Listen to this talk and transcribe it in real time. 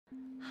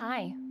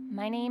Hi,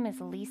 my name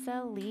is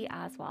Lisa Lee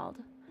Oswald.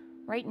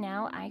 Right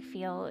now, I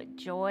feel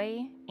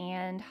joy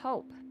and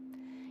hope.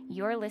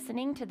 You're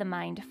listening to the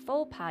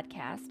Mindful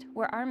podcast,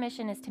 where our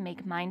mission is to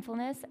make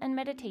mindfulness and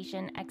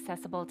meditation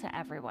accessible to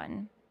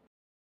everyone.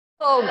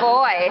 Oh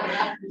boy,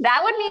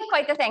 that would be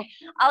quite the thing.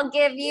 I'll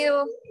give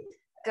you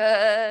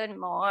good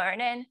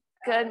morning.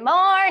 Good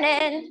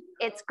morning.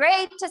 It's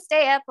great to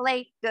stay up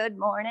late. Good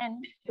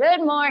morning. Good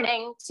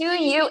morning to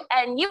you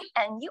and you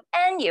and you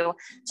and you.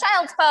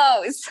 Child's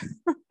pose.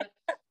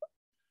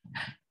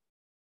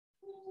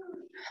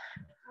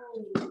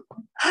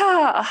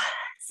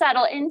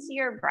 Settle into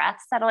your breath,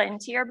 settle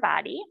into your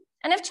body.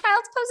 And if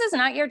child's pose is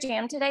not your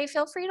jam today,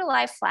 feel free to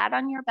lie flat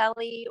on your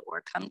belly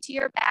or come to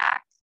your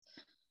back.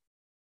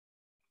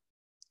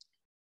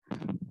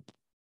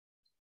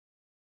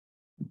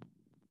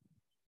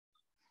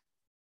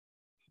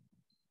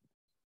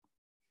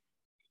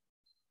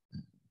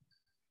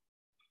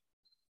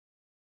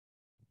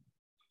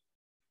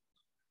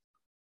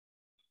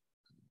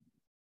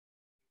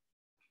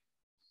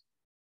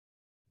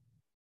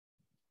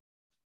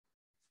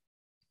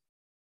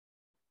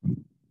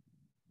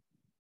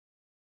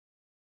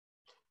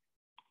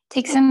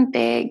 Take some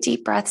big,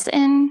 deep breaths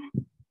in.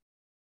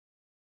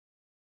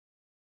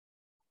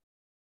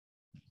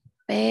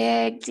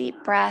 Big,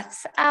 deep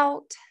breaths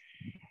out.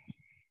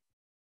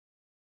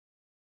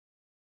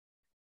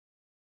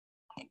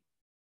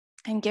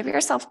 And give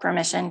yourself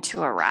permission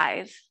to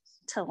arrive,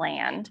 to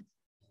land.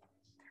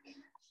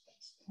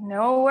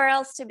 Nowhere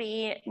else to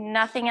be,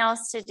 nothing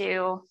else to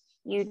do.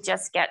 You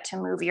just get to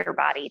move your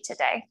body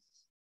today.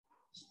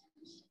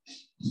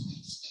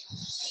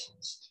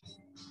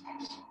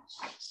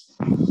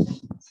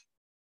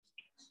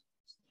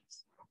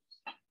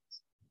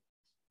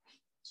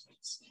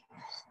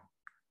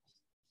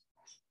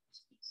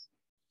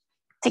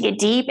 Take a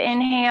deep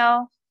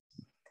inhale.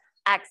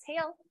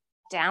 Exhale,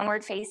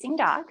 downward facing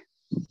dog.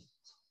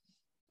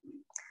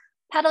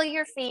 Pedal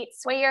your feet,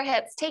 sway your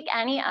hips. Take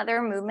any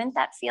other movement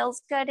that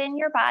feels good in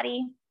your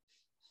body.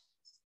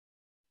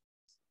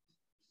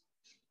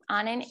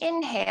 On an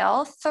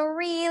inhale,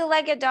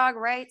 three-legged dog,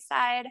 right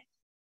side.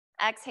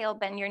 Exhale,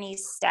 bend your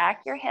knees,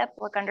 stack your hip,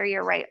 look under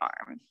your right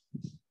arm.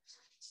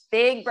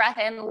 Big breath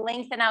in,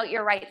 lengthen out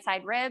your right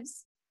side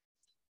ribs.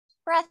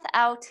 Breath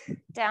out,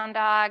 down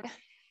dog.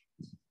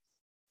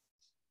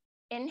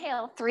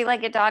 Inhale,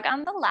 three-legged dog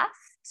on the left.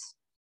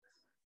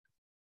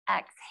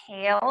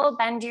 Exhale,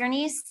 bend your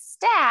knees,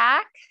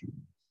 stack.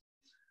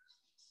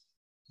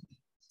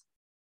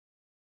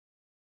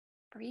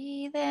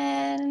 Breathe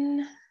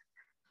in.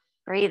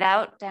 Breathe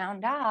out,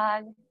 down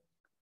dog.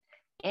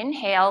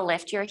 Inhale,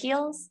 lift your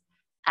heels.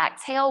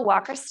 Exhale,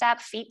 walk or step,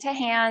 feet to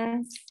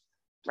hands.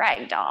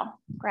 Ragdoll,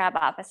 grab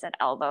opposite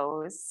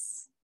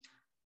elbows.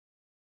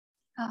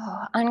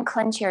 Oh,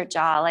 unclench your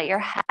jaw, let your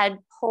head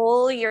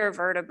pull your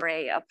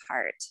vertebrae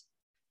apart.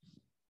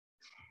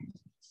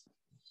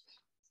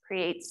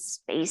 Create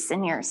space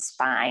in your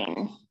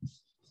spine.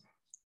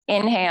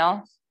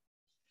 Inhale.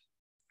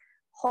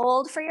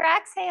 Hold for your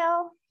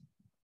exhale.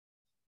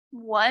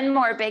 One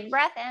more big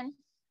breath in.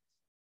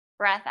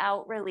 Breath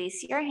out,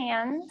 release your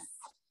hands.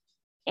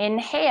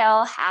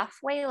 Inhale,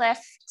 halfway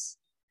lift.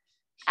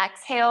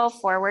 Exhale,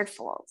 forward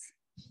fold.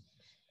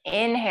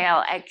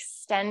 Inhale,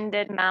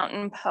 extended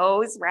mountain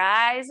pose,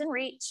 rise and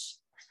reach.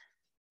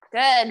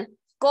 Good.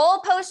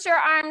 Goal post your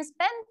arms,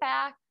 bend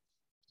back.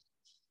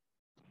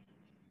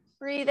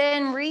 Breathe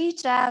in,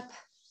 reach up.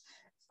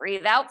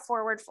 Breathe out,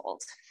 forward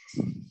fold.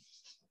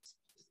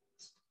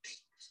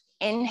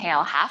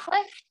 Inhale, half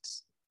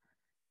lift.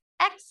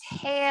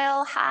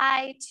 Exhale,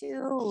 high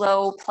to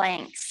low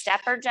plank.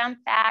 Step or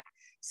jump back.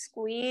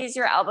 Squeeze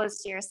your elbows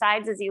to your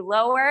sides as you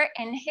lower.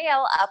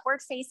 Inhale, upward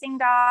facing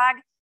dog.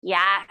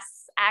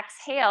 Yes.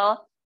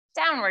 Exhale,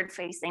 downward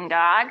facing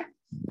dog.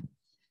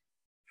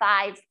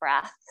 5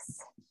 breaths.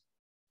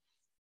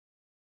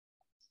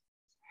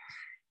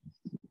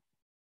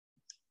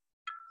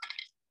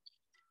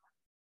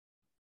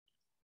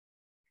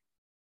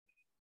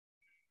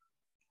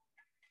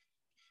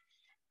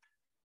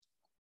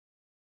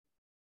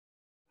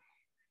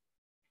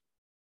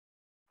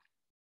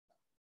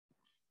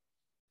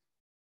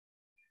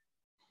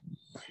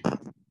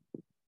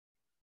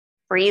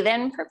 Breathe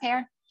in,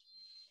 prepare.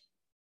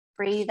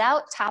 Breathe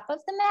out, top of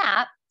the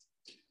mat.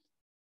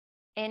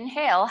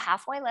 Inhale,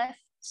 halfway lift.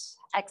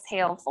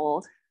 Exhale,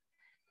 fold.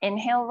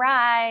 Inhale,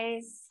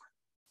 rise.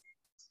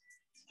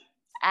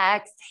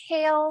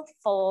 Exhale,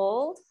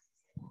 fold.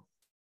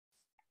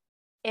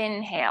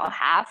 Inhale,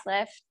 half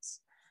lift.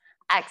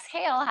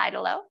 Exhale, high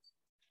to low.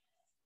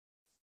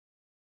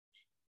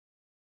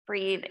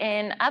 Breathe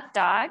in, up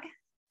dog.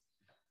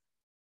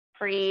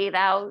 Breathe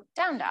out,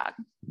 down dog.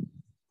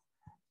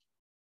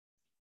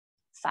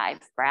 5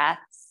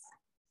 breaths.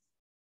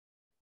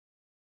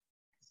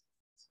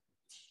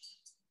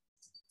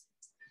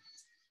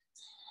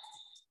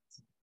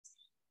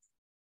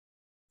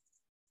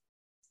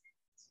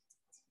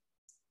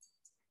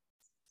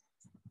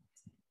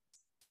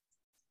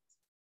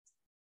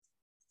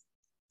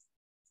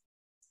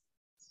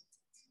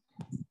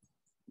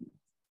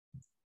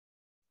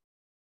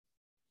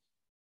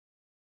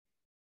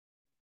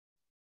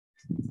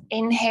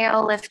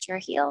 Inhale, lift your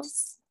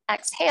heels.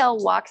 Exhale,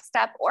 walk,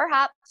 step, or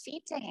hop,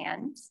 feet to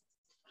hands.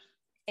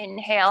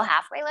 Inhale,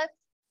 halfway lift.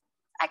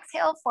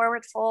 Exhale,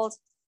 forward fold.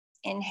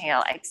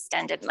 Inhale,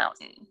 extended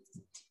mountain.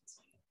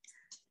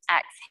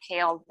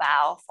 Exhale,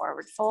 bow,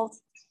 forward fold.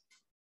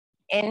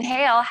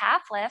 Inhale,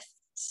 half lift.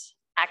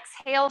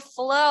 Exhale,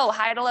 flow,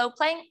 high to low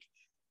plank.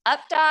 Up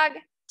dog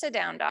to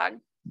down dog.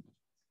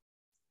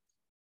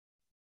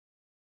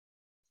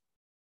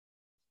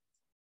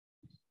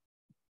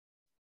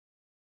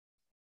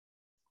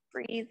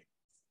 Breathe.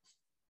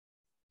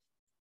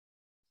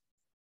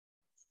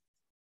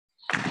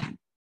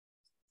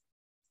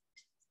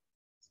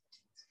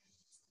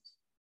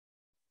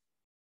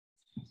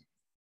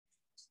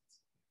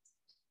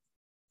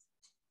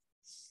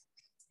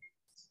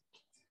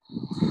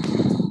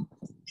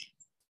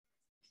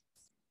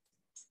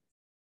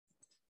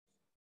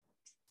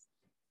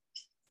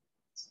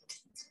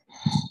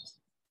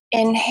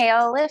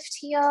 Inhale, lift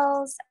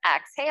heels.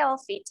 Exhale,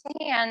 feet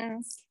to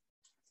hands.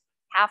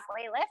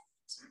 Halfway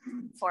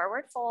lift,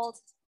 forward fold,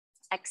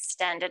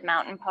 extended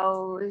mountain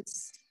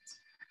pose.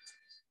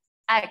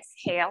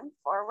 Exhale,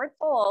 forward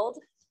fold.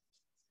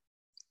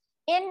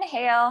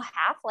 Inhale,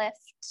 half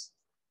lift.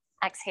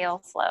 Exhale,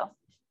 flow.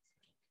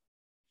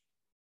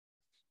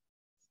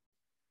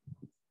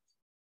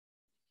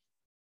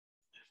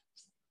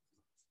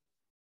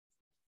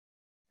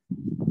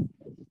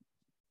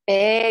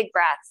 Big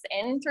breaths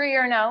in through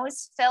your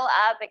nose, fill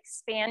up,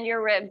 expand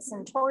your ribs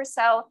and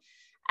torso.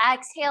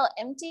 Exhale,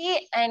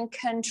 empty and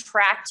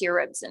contract your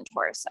ribs and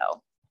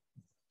torso.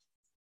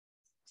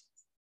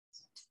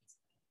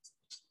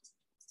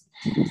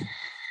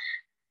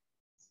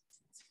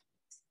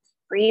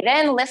 Breathe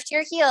in, lift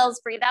your heels,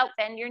 breathe out,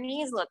 bend your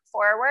knees, look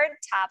forward,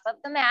 top of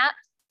the mat.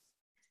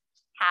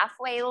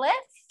 Halfway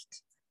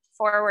lift,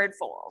 forward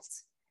fold.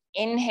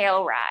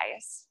 Inhale,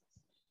 rise.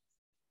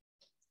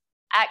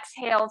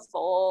 Exhale,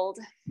 fold.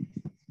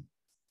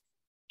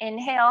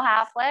 Inhale,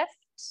 half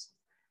lift.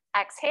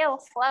 Exhale,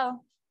 flow.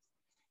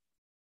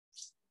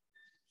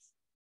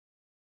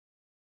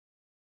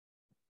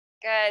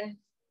 Good.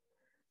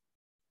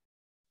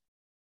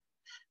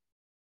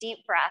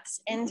 Deep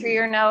breaths in through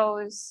your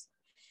nose,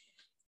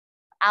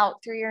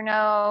 out through your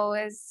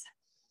nose.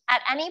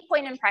 At any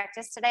point in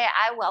practice today,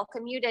 I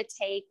welcome you to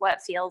take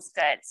what feels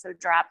good. So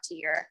drop to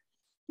your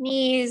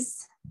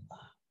knees,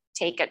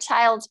 take a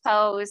child's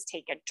pose,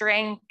 take a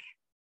drink.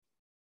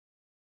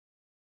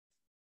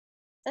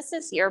 This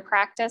is your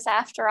practice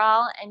after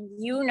all, and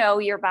you know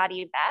your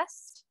body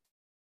best.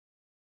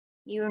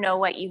 You know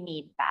what you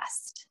need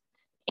best.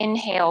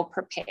 Inhale,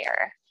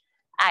 prepare.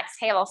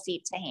 Exhale,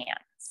 feet to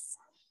hands.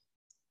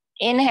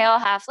 Inhale,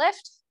 half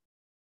lift,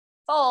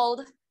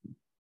 fold,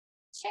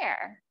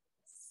 chair.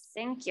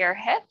 Sink your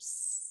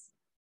hips.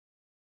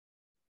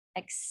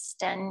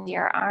 Extend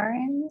your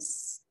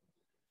arms.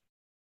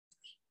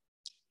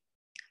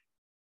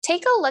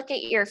 Take a look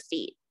at your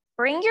feet.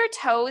 Bring your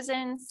toes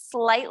in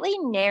slightly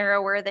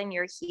narrower than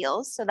your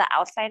heels so the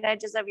outside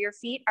edges of your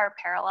feet are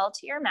parallel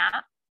to your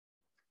mat.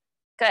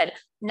 Good.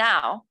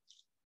 Now,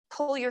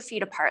 pull your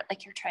feet apart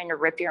like you're trying to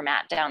rip your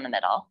mat down the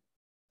middle.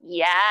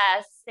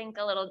 Yes, sink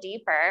a little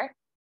deeper.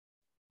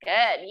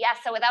 Good. Yes,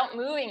 so without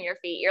moving your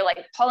feet, you're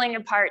like pulling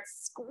apart,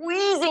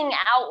 squeezing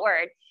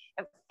outward.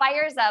 It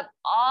fires up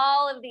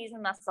all of these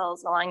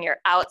muscles along your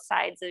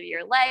outsides of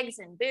your legs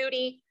and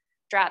booty.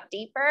 Drop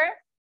deeper.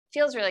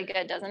 Feels really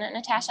good, doesn't it,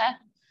 Natasha?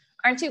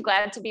 Aren't you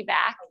glad to be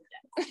back?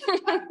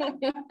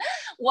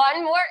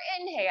 One more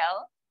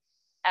inhale.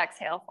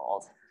 Exhale,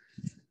 fold.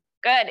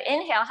 Good.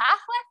 Inhale, half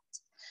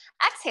lift.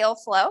 Exhale,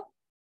 flow.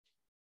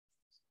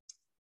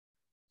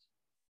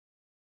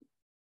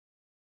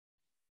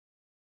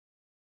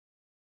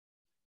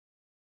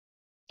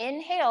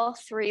 Inhale,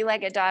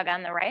 three-legged dog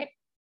on the right.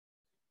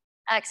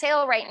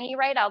 Exhale, right knee,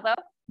 right elbow.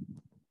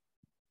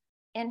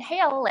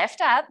 Inhale,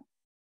 lift up.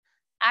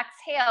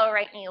 Exhale,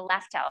 right knee,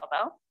 left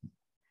elbow.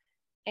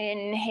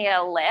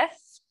 Inhale,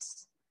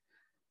 lift.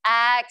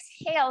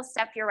 Exhale,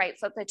 step your right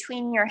foot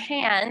between your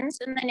hands,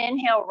 and then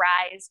inhale,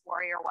 rise,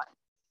 warrior one.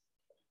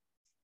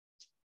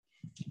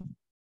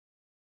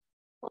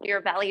 Pull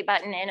your belly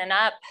button in and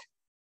up.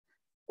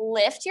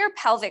 Lift your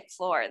pelvic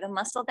floor, the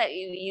muscle that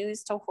you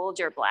use to hold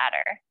your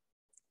bladder.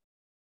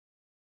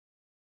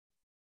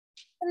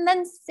 And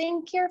then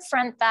sink your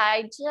front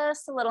thigh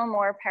just a little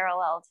more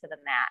parallel to the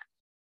mat.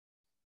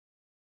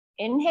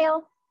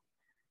 Inhale,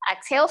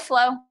 exhale,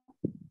 flow.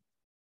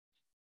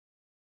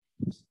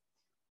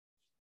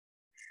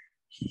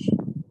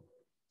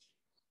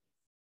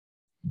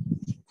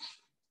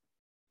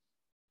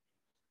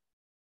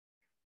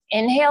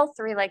 Inhale,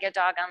 three-legged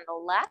dog on the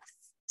left.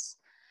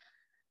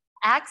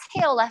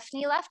 Exhale, left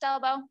knee, left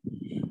elbow.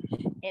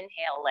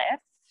 Inhale,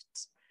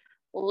 lift.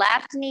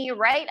 Left knee,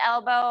 right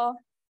elbow.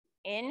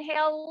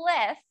 Inhale,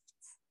 lift.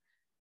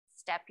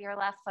 Step your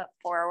left foot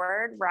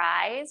forward,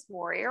 rise,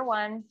 warrior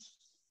one.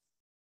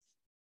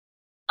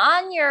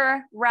 On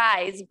your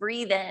rise,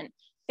 breathe in.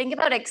 Think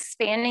about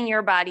expanding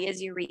your body as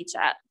you reach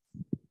up.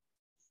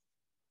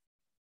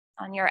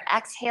 On your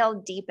exhale,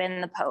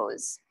 deepen the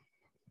pose.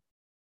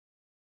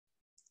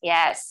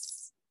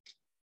 Yes.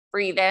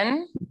 Breathe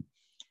in,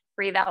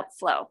 breathe out,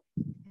 flow.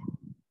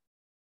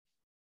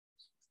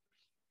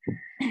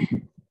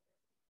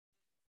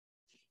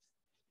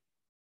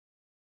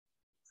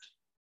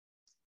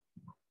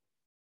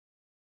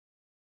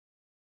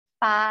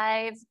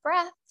 Five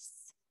breaths.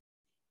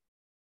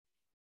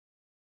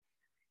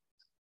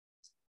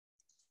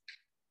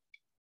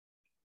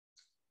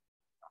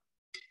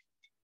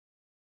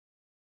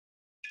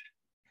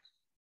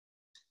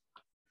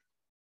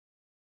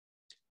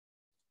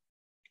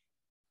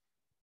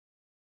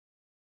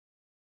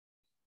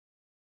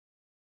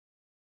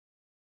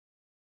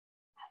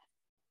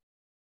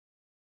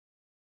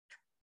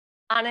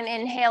 On an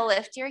inhale,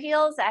 lift your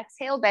heels.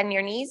 Exhale, bend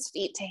your knees,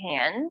 feet to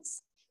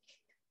hands.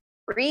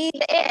 Breathe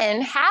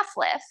in, half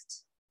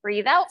lift.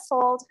 Breathe out,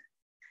 fold.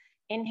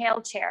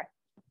 Inhale, chair.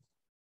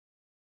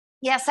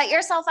 Yeah, set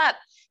yourself up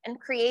and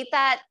create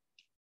that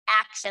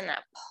action,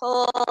 that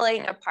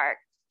pulling apart.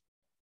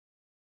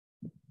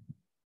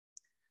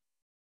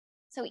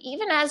 So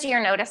even as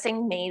you're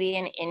noticing maybe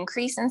an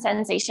increase in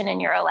sensation in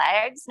your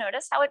legs,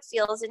 notice how it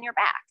feels in your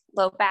back.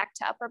 Low back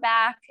to upper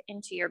back,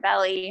 into your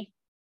belly.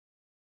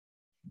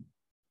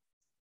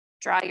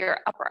 Draw your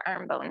upper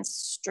arm bones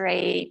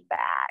straight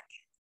back.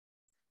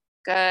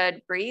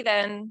 Good, breathe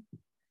in,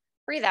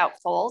 breathe out,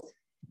 fold.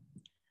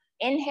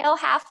 Inhale,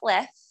 half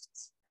lift.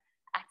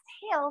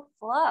 Exhale,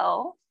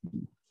 flow.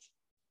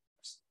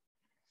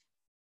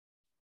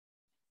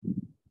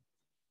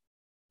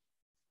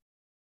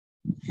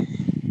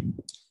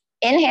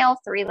 Inhale,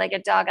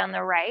 three-legged dog on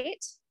the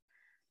right.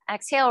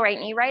 Exhale, right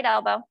knee, right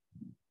elbow.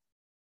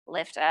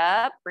 Lift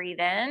up, breathe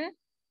in.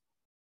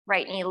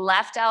 Right knee,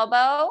 left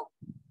elbow.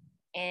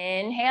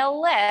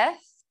 Inhale,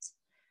 lift.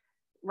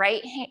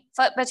 Right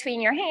foot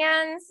between your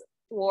hands.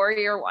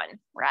 Warrior one,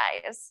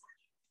 rise.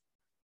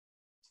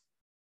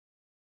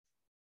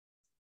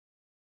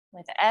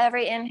 With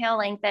every inhale,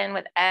 lengthen.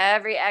 With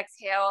every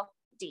exhale,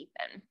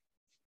 deepen.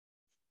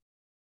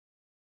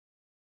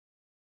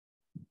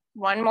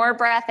 One more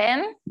breath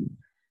in,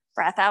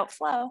 breath out,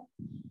 flow.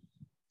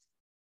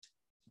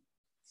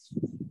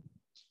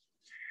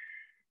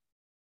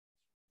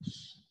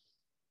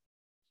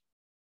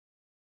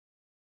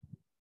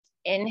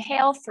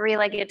 Inhale,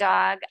 three-legged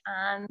dog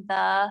on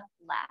the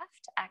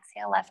left.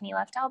 Exhale, left knee,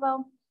 left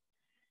elbow.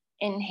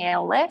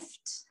 Inhale,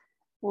 lift.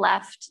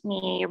 Left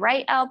knee,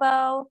 right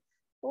elbow.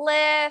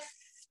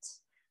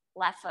 Lift.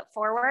 Left foot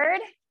forward.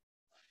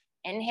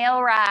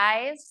 Inhale,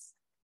 rise.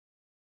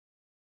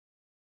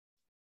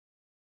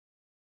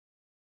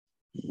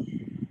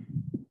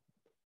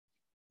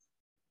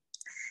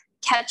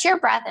 Catch your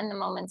breath in the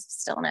moments of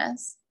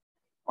stillness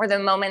or the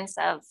moments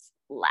of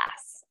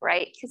less,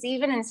 right? Because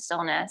even in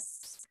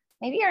stillness,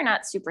 maybe you're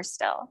not super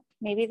still.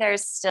 Maybe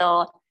there's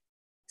still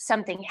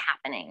something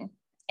happening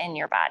in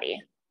your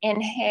body.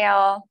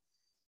 Inhale,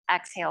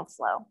 exhale,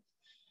 flow.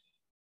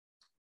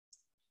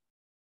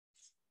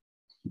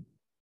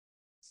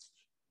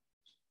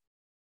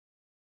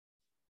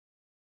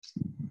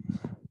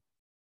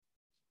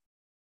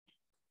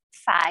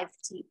 Five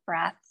deep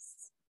breaths.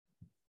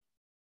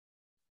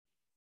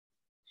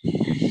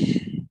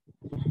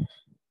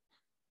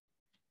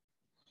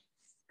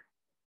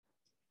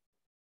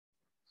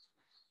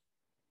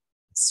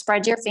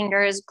 Spread your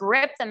fingers,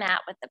 grip the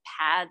mat with the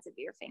pads of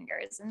your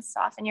fingers and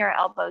soften your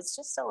elbows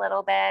just a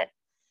little bit.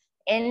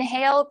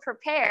 Inhale,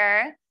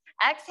 prepare.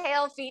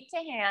 Exhale, feet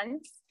to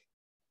hands.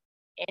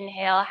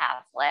 Inhale,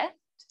 half lift.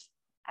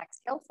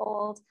 Exhale,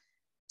 fold.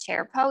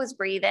 Chair pose,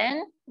 breathe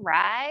in,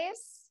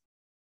 rise.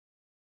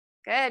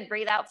 Good,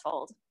 breathe out,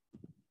 fold.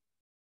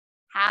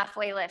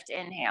 Halfway lift,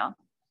 inhale.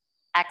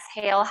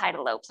 Exhale, high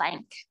to low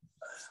plank.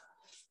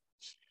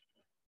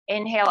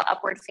 Inhale,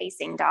 upward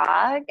facing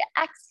dog.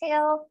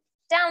 Exhale,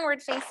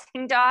 downward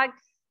facing dog.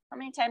 How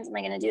many times am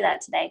I gonna do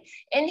that today?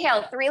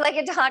 Inhale,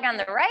 three-legged dog on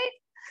the right.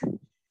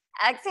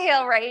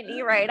 Exhale, right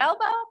knee, right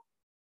elbow.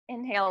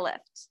 Inhale,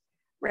 lift.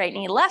 Right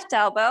knee, left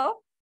elbow.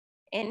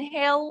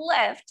 Inhale,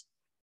 lift.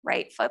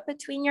 Right foot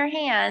between your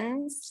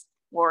hands.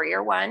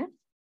 Warrior one.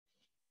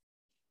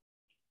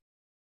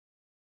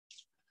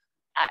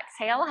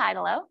 Exhale, high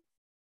to low.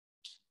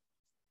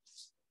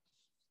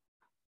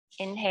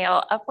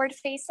 Inhale, upward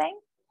facing.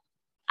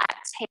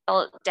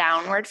 Exhale,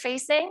 downward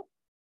facing.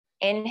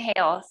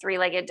 Inhale,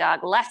 three-legged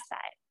dog, left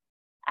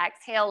side.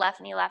 Exhale,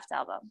 left knee, left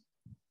elbow.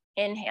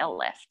 Inhale,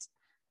 lift.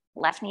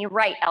 Left knee,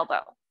 right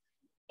elbow.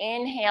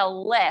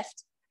 Inhale,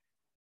 lift.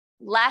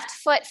 Left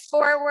foot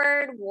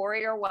forward,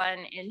 warrior one.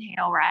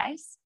 Inhale,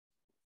 rise.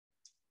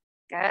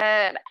 Good.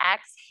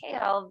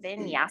 Exhale,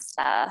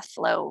 vinyasa,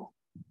 flow.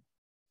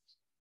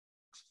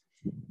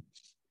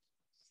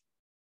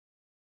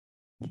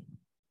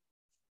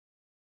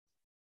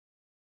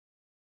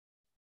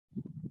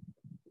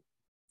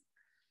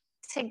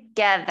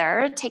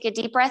 Together, take a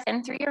deep breath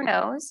in through your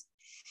nose.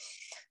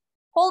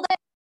 Hold it.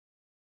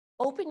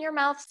 Open your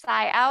mouth,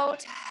 sigh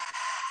out.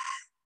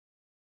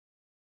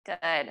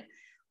 Good.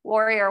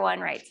 Warrior one,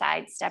 right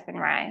side, step and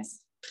rise.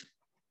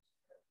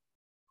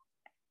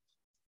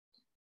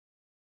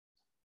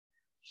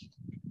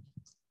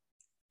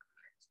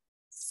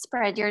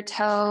 Spread your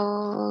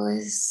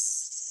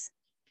toes.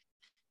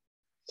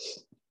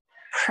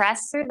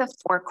 Press through the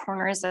four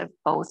corners of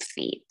both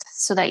feet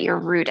so that you're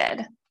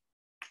rooted.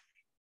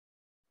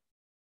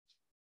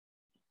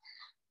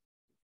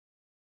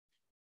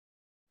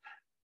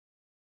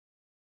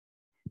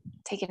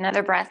 Take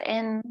another breath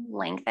in,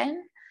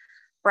 lengthen.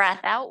 Breath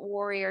out,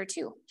 warrior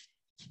two.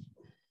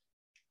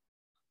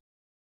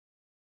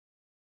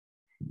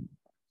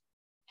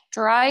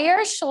 Draw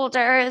your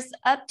shoulders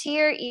up to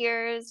your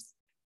ears.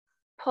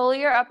 Pull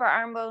your upper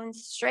arm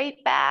bones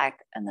straight back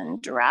and then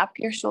drop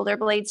your shoulder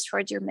blades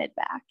towards your mid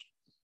back.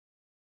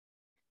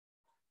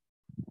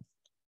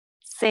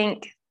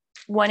 Sink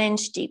 1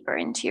 inch deeper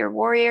into your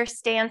warrior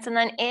stance and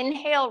then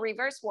inhale,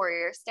 reverse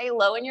warrior. Stay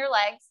low in your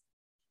legs.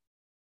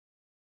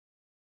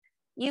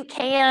 You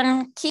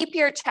can keep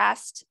your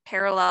chest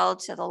parallel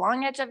to the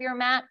long edge of your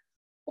mat,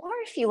 or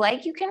if you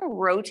like, you can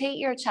rotate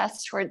your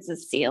chest towards the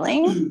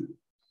ceiling.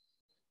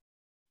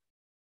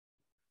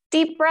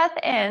 Deep breath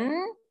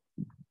in.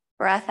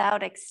 Breath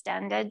out,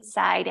 extended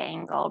side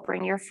angle.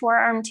 Bring your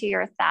forearm to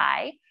your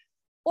thigh,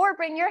 or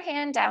bring your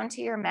hand down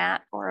to your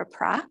mat or a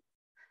prop,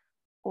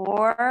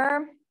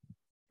 or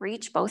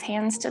reach both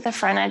hands to the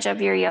front edge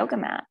of your yoga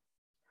mat.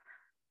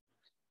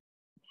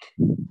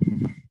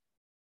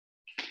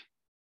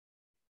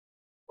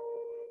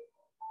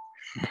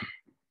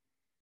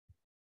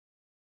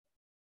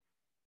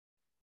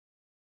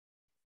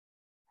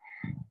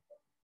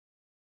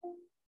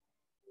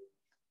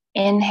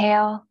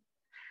 Inhale.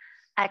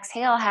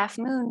 Exhale, half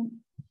moon.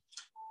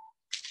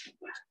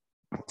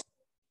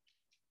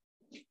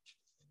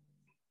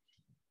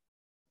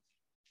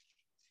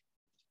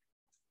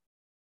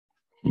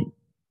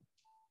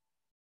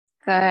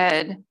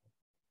 Good.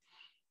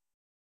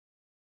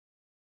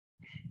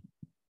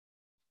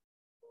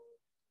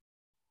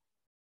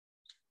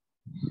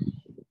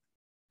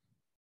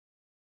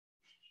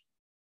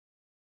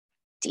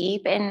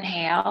 Deep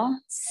inhale.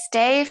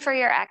 Stay for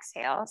your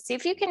exhale. See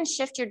if you can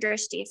shift your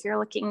drishti. If you're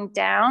looking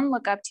down,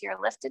 look up to your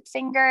lifted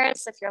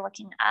fingers. If you're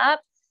looking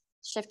up,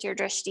 shift your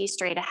drishti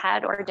straight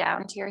ahead or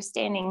down to your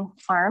standing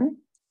arm.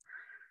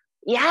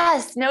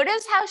 Yes,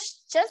 notice how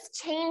just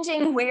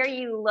changing where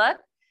you look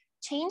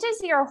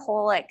changes your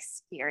whole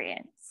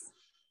experience.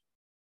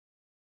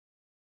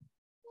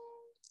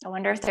 I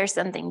wonder if there's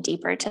something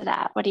deeper to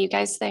that. What do you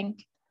guys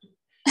think?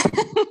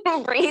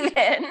 Breathe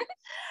in,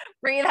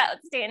 breathe out,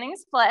 standing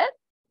split.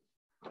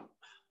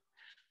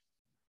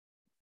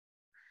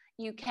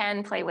 You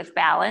can play with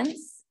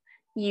balance.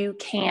 You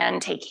can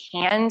take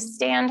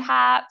handstand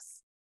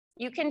hops.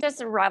 You can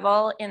just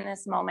revel in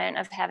this moment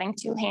of having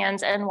two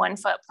hands and 1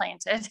 foot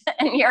planted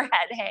and your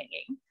head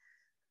hanging.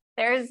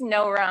 There's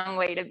no wrong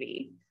way to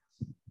be.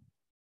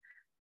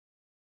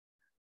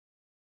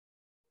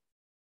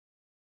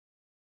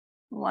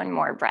 One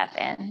more breath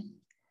in.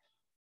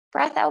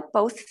 Breath out,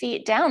 both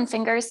feet down,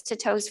 fingers to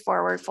toes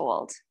forward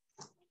fold.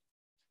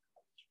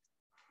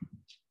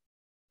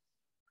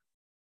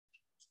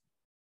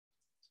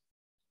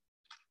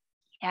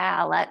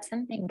 Yeah, let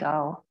something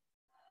go.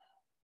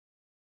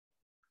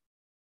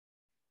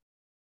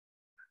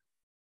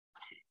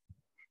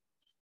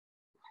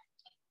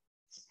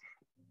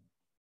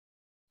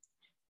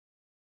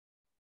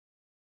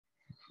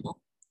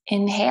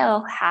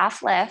 Inhale,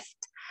 half lift.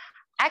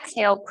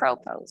 Exhale, crow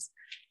pose.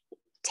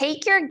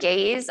 Take your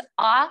gaze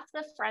off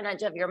the front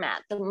edge of your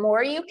mat. The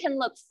more you can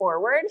look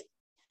forward,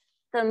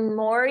 the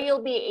more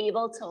you'll be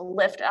able to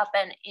lift up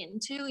and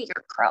into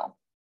your crow.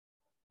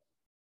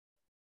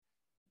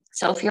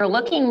 So if you're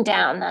looking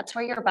down, that's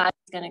where your body's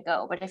going to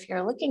go. But if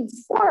you're looking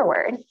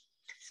forward,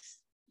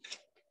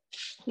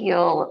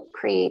 you'll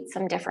create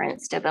some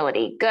different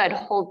stability. Good.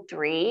 Hold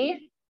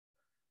 3,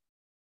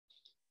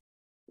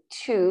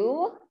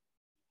 2.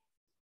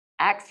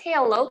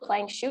 Exhale, low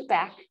plank, shoot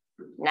back.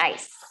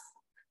 Nice.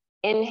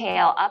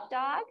 Inhale, up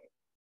dog.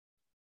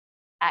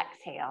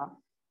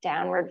 Exhale,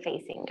 downward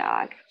facing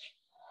dog.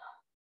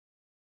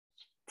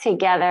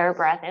 Together,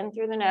 breath in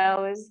through the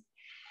nose.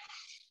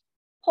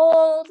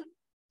 Hold.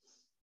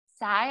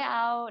 Sigh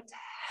out.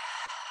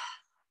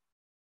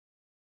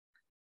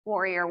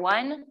 Warrior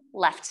 1,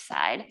 left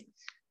side.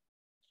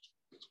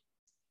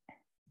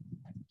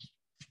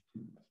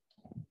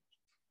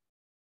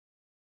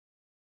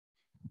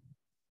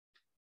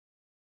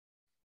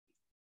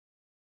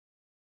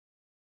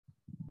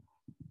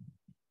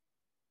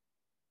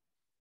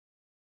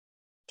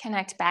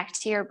 Connect back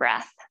to your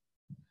breath.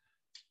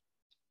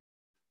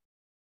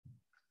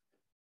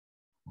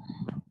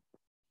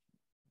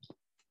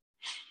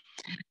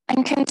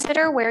 And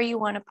consider where you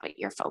want to put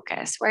your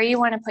focus, where you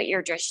want to put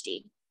your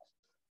drishti.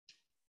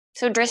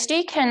 So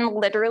drishti can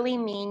literally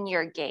mean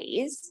your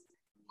gaze,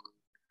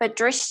 but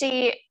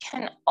drishti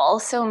can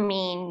also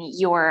mean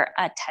your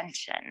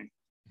attention,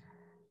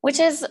 which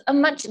is a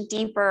much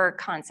deeper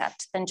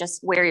concept than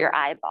just where your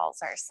eyeballs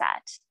are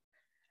set.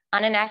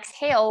 On an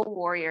exhale,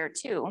 warrior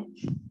 2.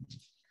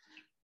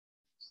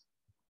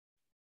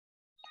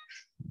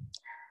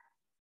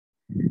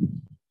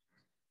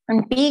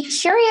 And be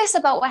curious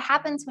about what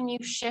happens when you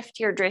shift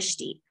your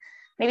drishti.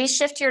 Maybe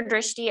shift your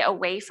drishti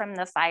away from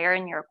the fire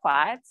in your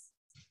quads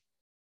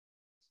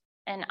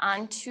and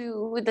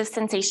onto the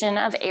sensation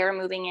of air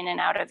moving in and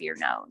out of your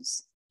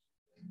nose.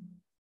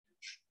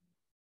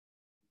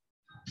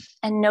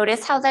 And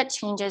notice how that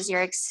changes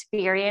your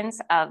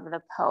experience of the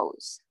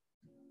pose.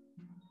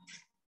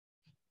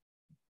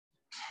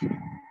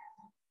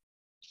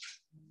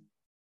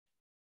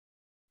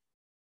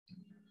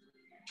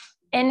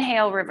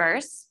 Inhale,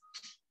 reverse.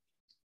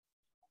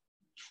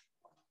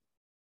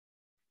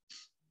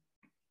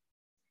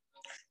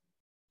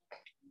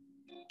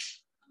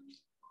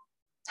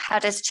 How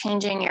does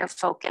changing your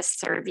focus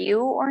serve you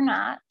or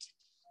not?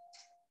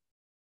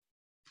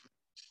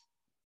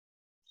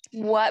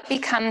 What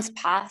becomes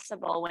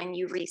possible when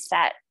you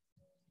reset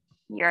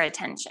your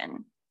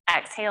attention?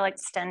 Exhale,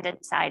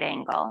 extended side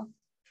angle.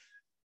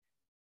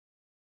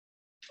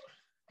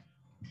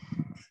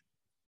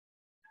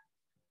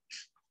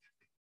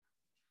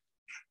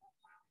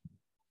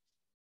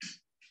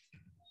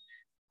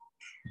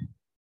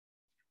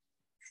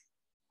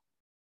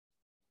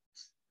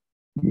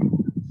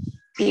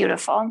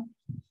 Beautiful.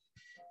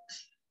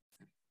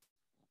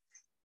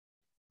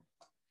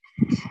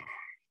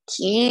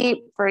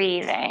 Keep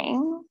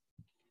breathing.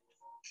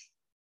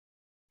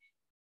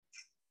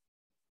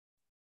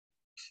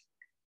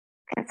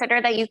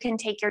 Consider that you can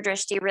take your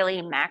drishti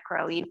really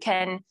macro. You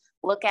can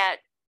look at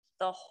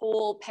the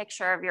whole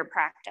picture of your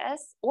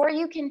practice, or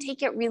you can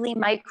take it really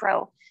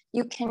micro.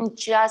 You can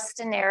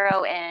just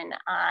narrow in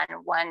on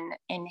one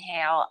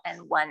inhale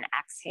and one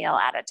exhale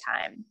at a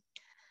time.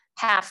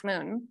 Half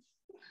moon.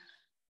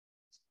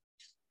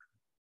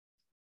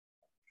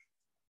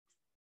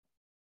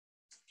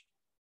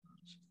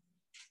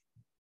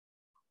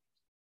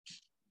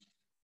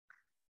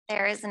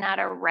 There is not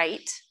a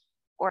right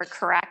or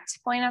correct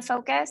point of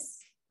focus.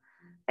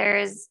 There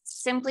is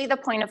simply the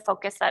point of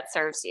focus that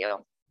serves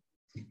you.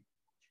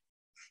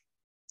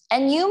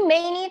 And you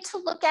may need to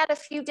look at a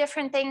few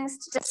different things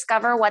to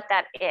discover what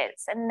that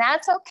is, and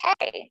that's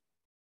okay.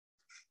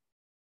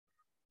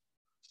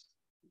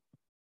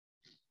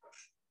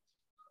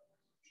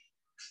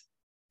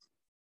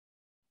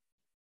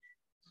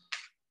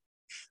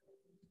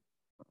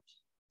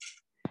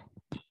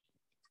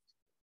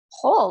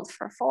 Hold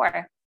for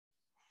 4.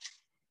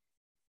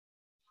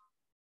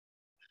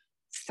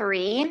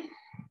 3,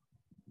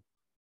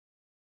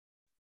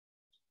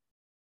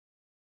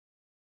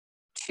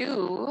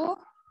 2.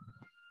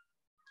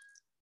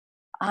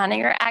 On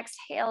your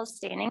exhale,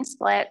 standing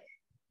split.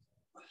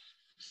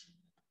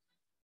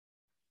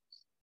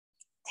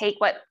 Take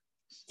what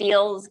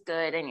feels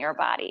good in your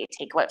body.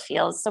 Take what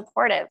feels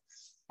supportive.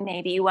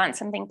 Maybe you want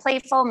something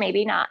playful,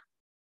 maybe not.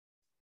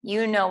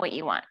 You know what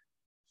you want.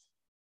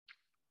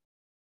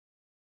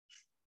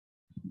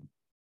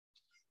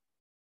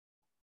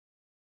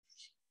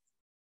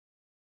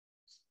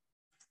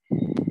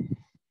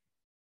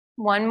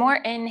 One more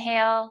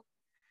inhale.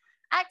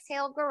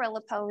 Exhale,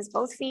 gorilla pose,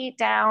 both feet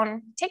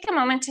down. Take a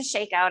moment to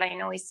shake out. I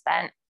know we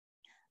spent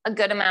a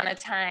good amount of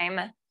time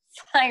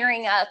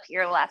firing up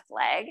your left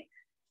leg.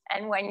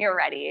 And when you're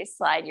ready,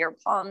 slide your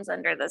palms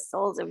under the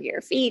soles of your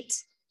feet.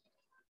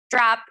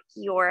 Drop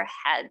your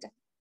head.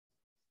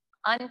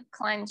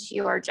 Unclench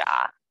your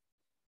jaw.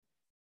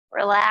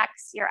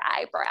 Relax your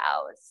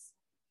eyebrows.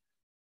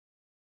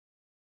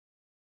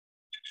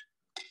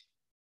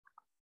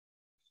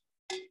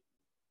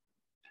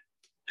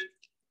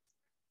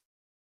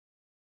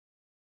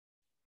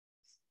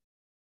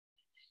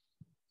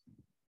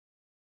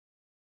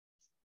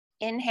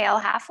 Inhale,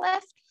 half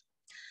lift.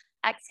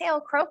 Exhale,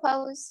 crow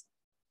pose.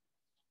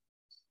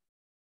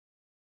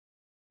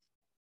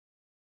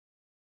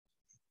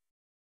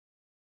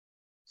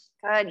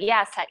 Good,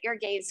 yeah, set your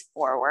gaze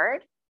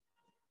forward.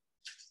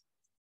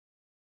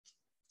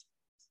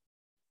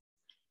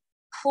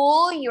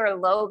 Pull your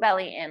low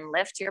belly in,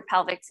 lift your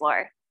pelvic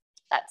floor.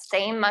 That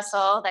same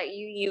muscle that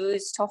you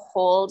use to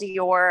hold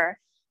your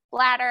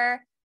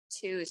bladder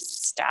to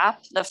stop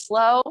the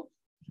flow.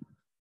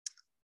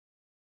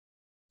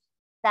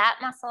 That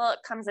muscle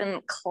comes in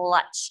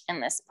clutch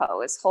in this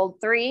pose. Hold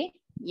 3,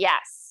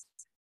 yes.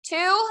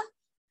 2,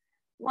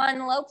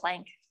 1, low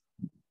plank.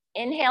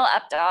 Inhale,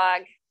 up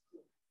dog.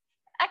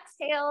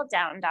 Exhale,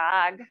 down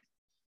dog.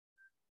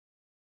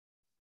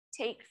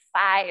 Take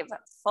 5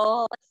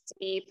 full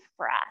deep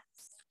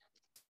breaths.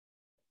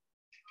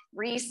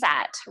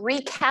 Reset,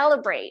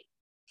 recalibrate,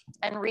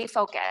 and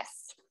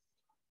refocus.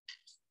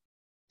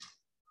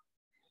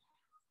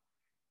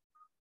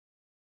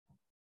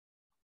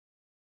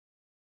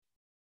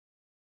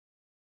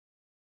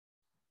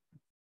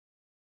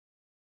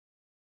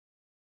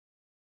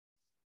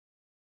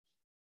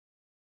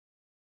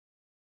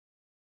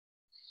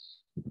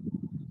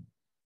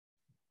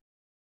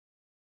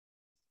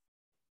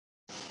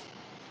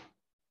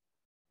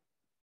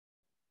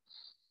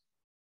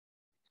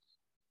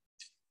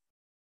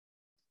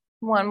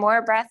 One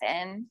more breath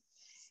in.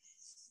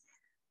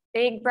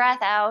 Big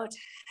breath out.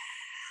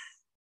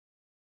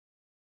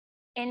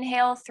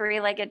 Inhale,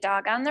 3-legged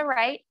dog on the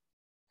right.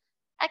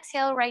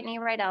 Exhale, right knee,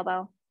 right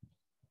elbow.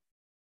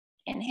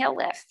 Inhale,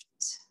 lift.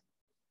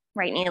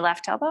 Right knee,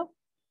 left elbow.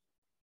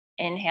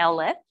 Inhale,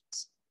 lift.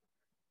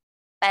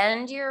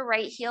 Bend your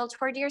right heel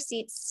toward your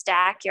seat,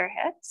 stack your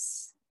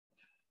hips.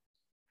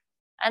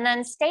 And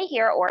then stay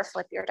here or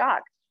flip your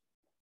dog.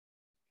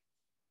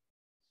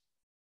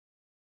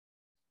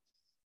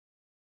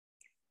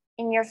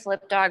 In your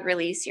flip dog,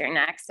 release your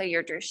neck so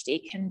your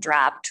drishti can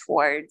drop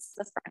towards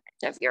the front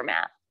edge of your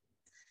mat.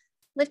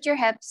 Lift your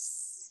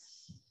hips.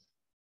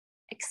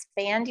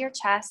 Expand your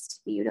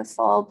chest.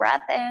 Beautiful.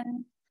 Breath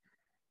in.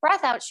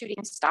 Breath out,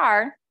 shooting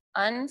star.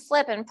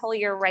 Unflip and pull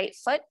your right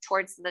foot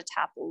towards the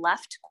top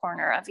left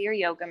corner of your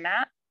yoga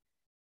mat.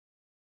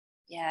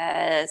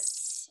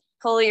 Yes.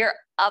 Pull your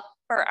upper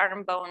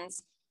arm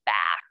bones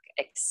back.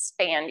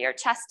 Expand your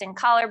chest and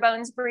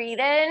collarbones. Breathe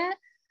in.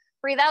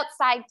 Breathe out,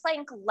 side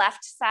plank,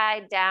 left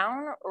side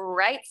down,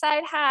 right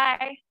side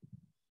high.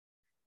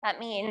 That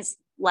means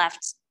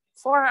left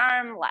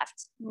forearm,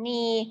 left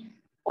knee,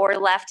 or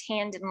left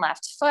hand and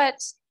left foot.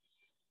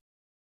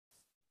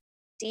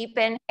 Deep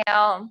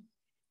inhale.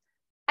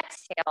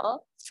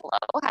 Exhale,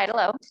 flow, high to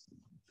low.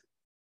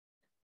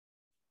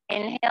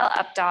 Inhale,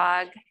 up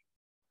dog.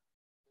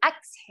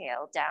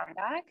 Exhale, down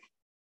dog.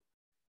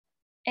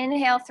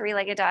 Inhale,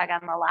 three-legged dog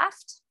on the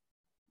left.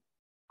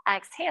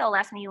 Exhale,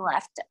 left knee,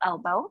 left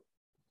elbow.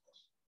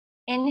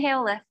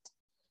 Inhale, lift.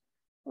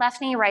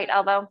 Left knee, right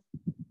elbow.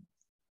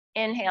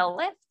 Inhale,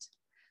 lift.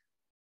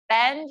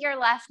 Bend your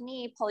left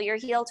knee, pull your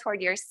heel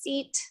toward your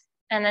seat,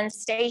 and then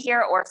stay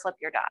here or flip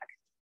your dog.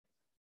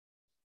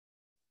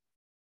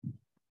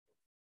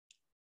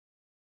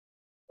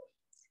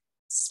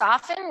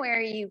 Soften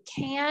where you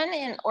can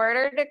in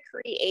order to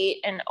create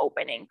an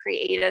opening,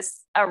 create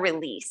a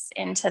release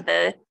into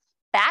the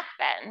back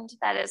bend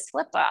that is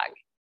flip dog.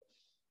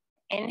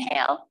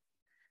 Inhale,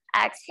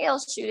 exhale,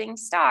 shooting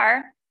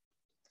star.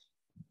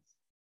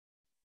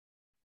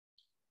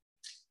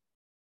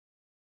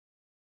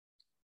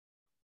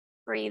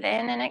 Breathe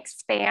in and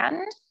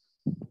expand.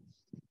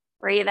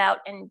 Breathe out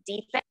and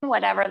deepen,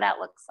 whatever that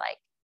looks like.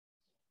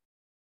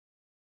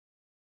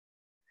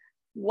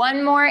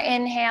 One more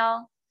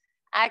inhale.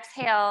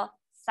 Exhale,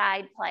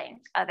 side plank,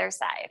 other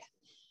side.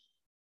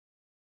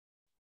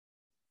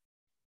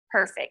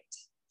 Perfect.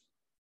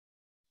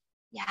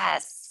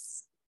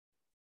 Yes.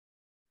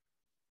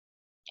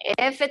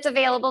 If it's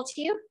available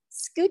to you,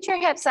 scoot your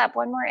hips up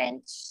one more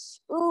inch.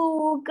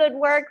 Ooh, good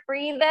work.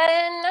 Breathe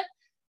in,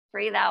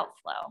 breathe out,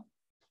 flow.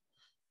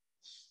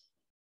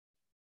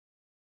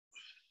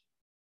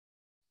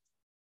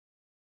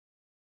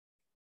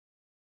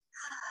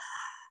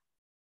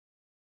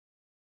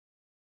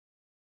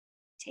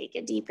 Take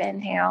a deep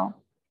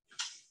inhale.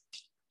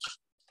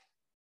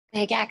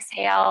 Big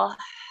exhale.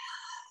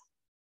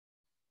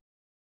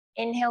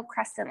 Inhale,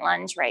 crescent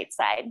lunge, right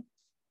side.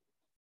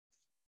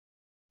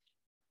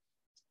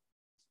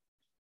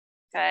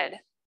 Good.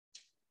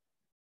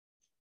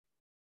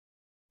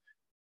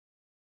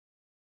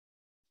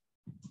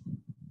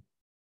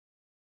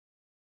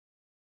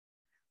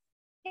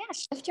 Yeah,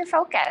 shift your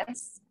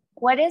focus.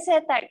 What is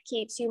it that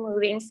keeps you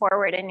moving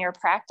forward in your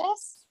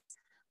practice?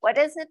 What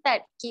is it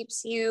that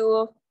keeps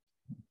you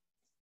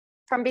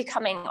from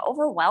becoming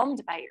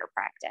overwhelmed by your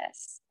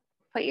practice?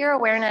 Put your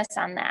awareness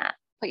on that.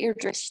 Put your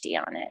drishti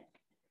on it.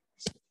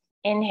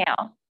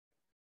 Inhale.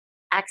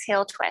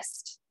 Exhale,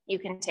 twist. You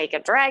can take a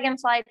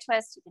dragonfly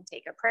twist. You can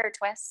take a prayer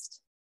twist.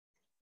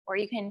 Or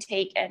you can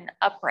take an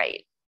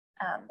upright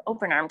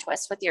open arm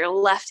twist with your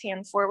left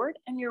hand forward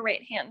and your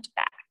right hand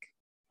back.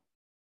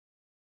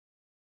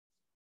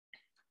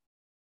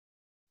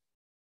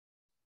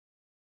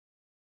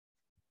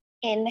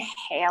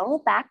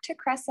 Inhale, back to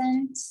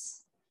crescent.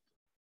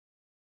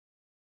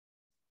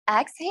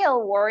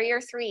 Exhale,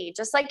 warrior three.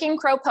 Just like in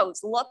crow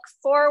pose, look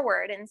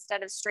forward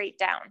instead of straight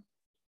down.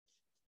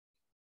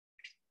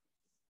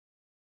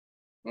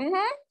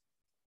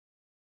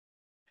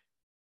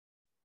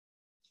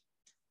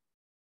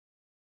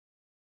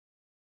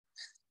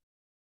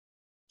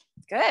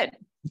 Good.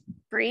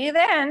 Breathe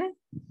in.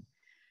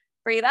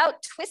 Breathe out,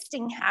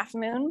 twisting half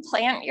moon.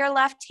 Plant your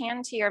left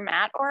hand to your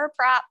mat or a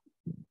prop.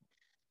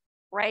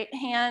 Right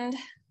hand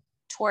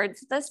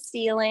towards the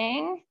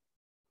ceiling.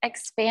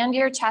 Expand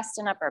your chest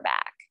and upper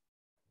back.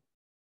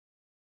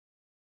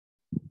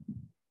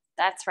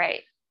 That's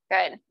right.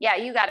 Good. Yeah,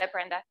 you got it,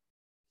 Brenda.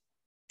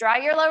 Draw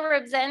your low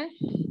ribs in.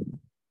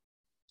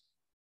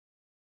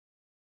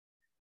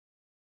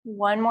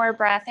 One more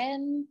breath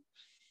in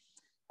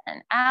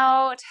and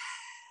out.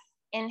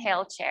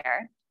 Inhale,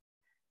 chair.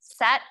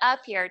 Set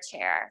up your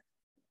chair.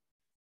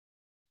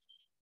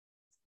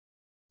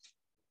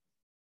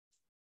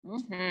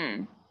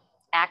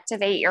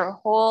 Activate your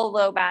whole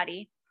low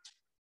body.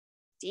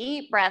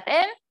 Deep breath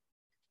in.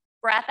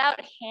 Breath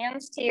out,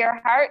 hands to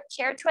your heart.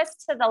 Chair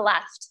twist to the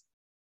left.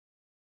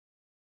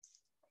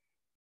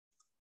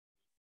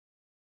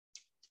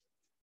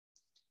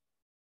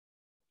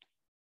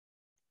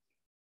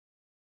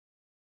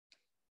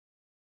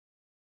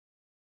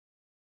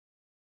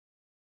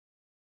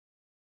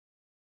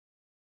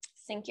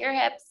 Sink your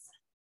hips.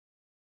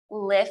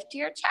 Lift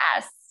your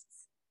chest.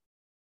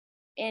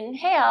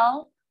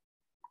 Inhale.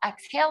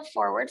 Exhale,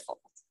 forward fold.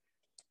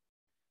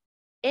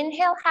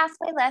 Inhale,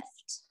 halfway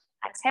lift.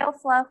 Exhale,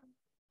 flow.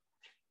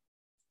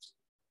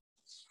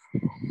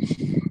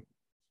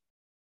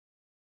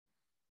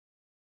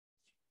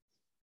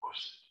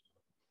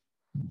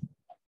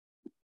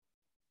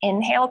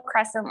 Inhale,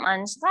 crescent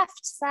lunge,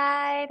 left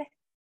side.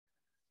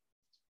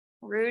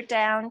 Root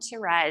down to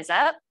rise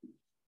up.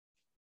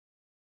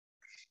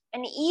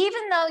 And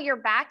even though your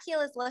back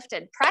heel is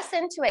lifted, press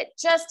into it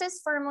just as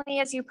firmly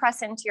as you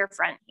press into your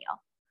front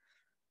heel.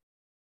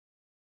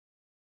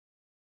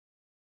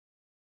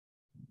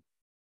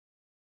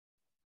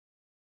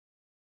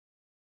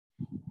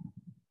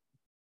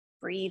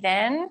 Breathe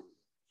in.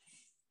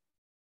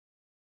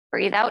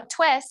 Breathe out,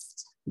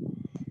 twist.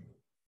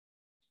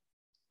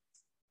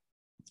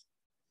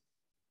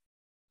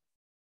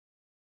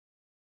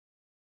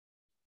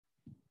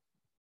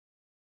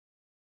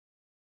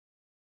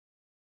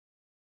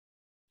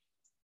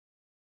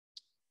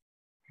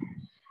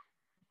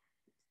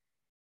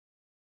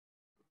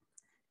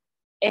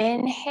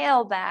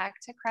 Inhale back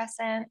to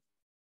crescent.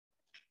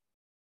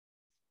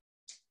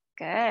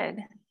 Good.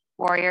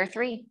 Warrior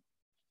three.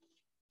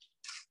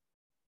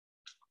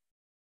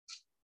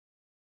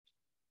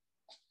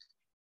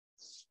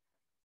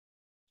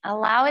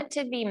 Allow it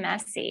to be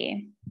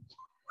messy.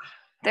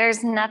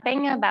 There's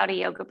nothing about a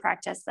yoga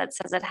practice that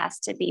says it has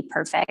to be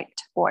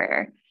perfect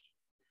or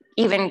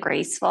even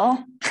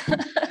graceful.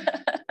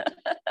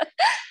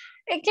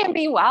 It can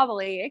be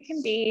wobbly. It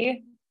can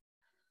be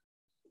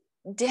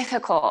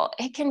difficult.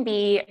 It can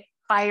be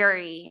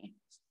fiery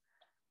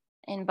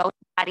in both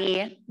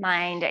body,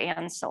 mind,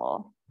 and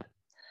soul.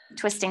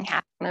 Twisting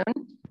half moon.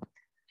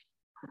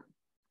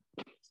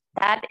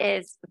 That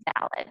is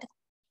valid.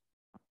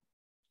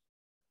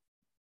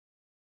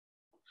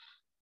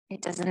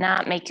 It does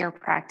not make your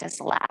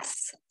practice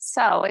less.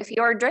 So if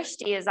your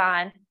drishti is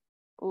on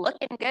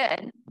looking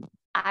good,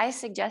 I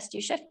suggest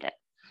you shift it.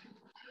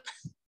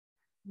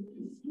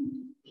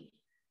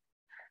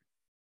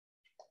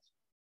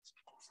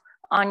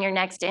 On your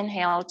next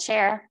inhale,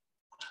 chair.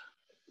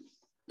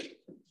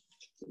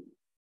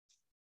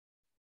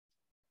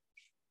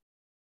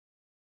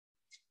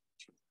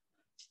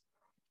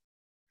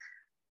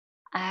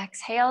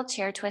 Exhale,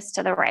 chair twist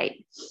to the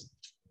right.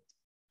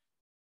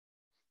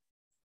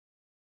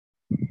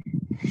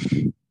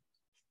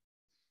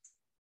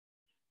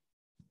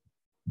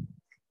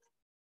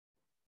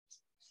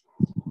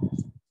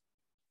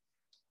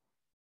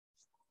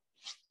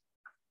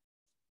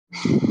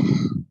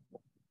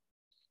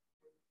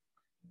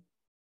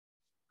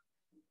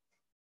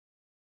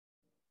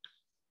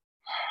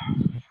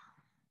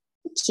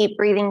 Keep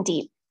breathing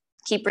deep.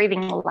 Keep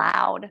breathing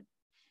loud.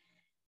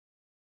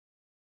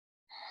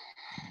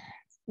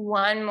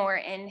 One more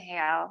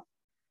inhale.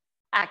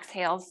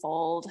 Exhale,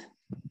 fold.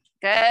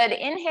 Good.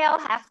 Inhale,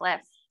 half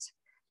lift.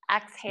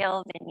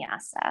 Exhale,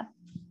 vinyasa.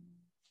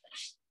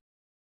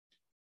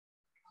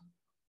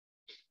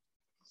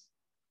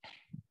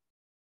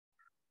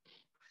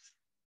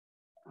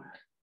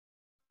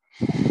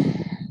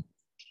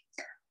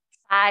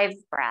 Five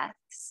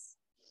breaths.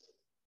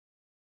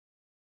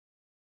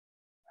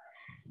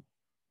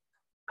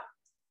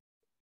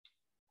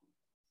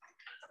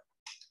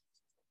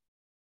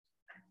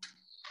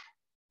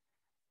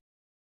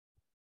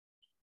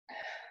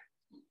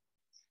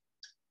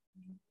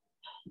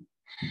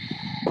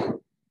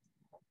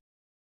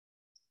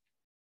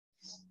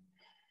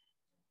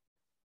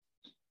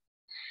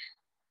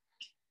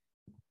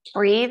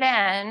 Breathe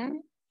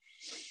in.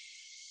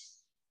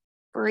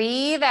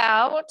 Breathe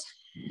out.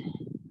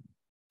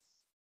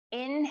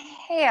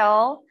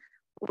 Inhale,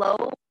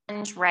 low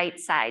lunge right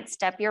side.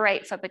 Step your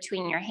right foot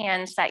between your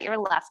hands, set your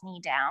left knee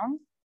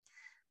down.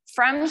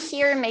 From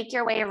here, make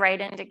your way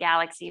right into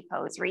galaxy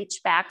pose.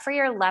 Reach back for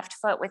your left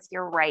foot with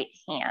your right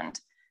hand.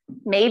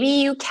 Maybe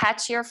you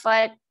catch your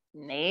foot,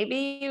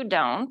 maybe you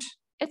don't.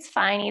 It's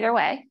fine either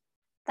way.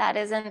 That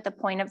isn't the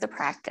point of the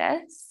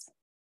practice.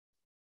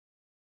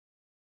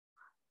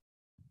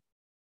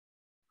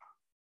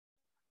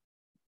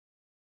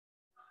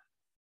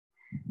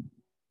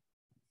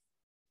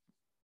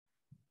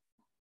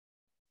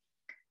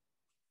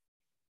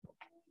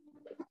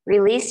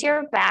 Release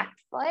your back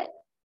foot.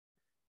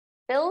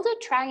 Build a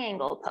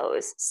triangle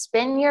pose.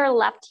 Spin your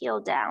left heel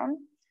down.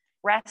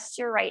 Rest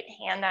your right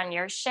hand on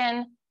your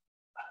shin.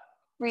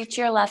 Reach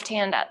your left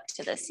hand up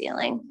to the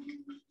ceiling.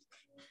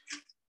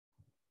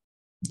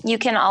 You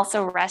can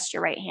also rest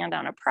your right hand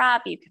on a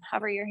prop. You can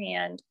hover your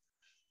hand.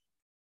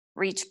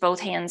 Reach both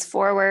hands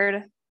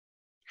forward.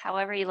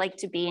 However you like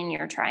to be in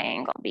your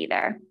triangle, be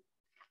there.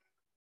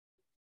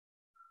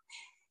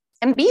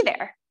 And be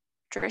there.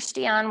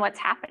 Drishti on what's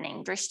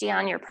happening. Drishti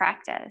on your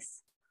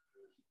practice.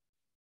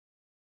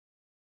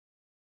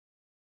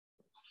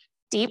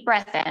 Deep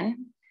breath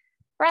in.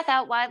 Breath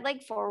out, wide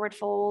leg forward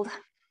fold.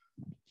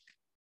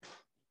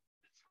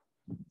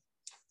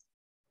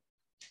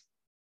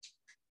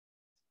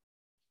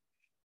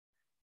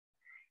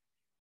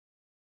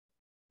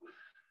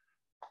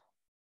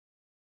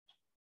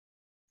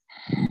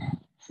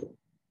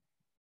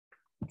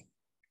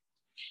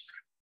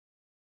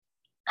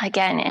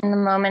 Again, in the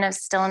moment of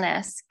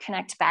stillness,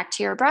 connect back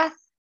to your breath.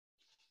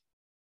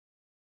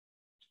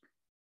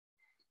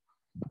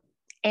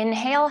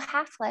 Inhale,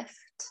 half lift.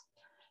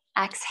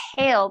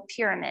 Exhale,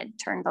 pyramid.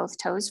 Turn both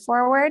toes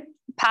forward.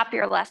 Pop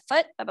your left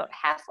foot about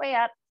halfway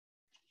up.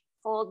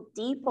 Fold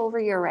deep over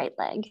your right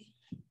leg.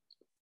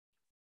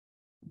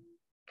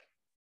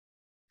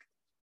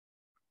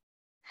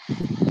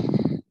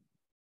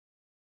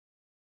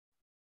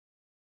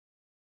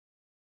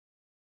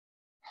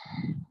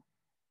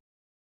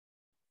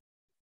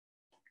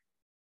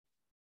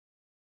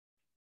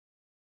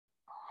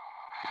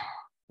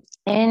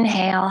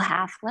 Inhale,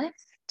 half lift.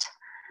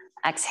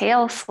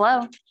 Exhale,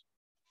 flow.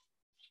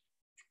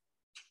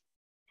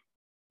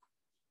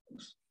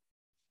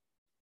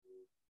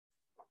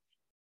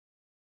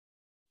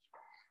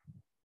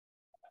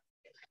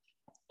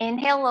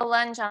 Inhale, low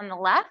lunge on the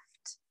left.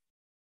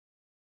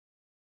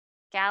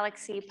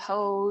 Galaxy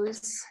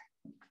pose.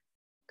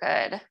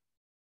 Good.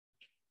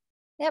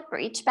 Yep,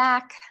 reach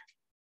back.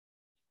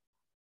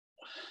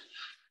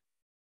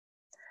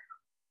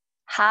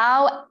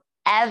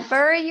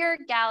 However your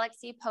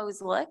galaxy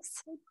pose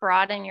looks,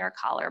 broaden your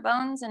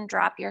collarbones and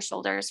drop your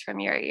shoulders from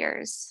your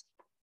ears.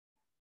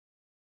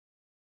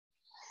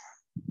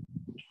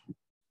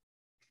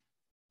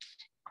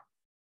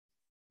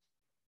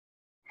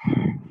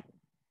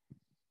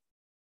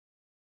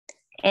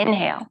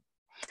 Inhale.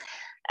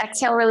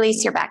 Exhale,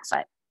 release your back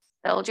foot.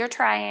 Build your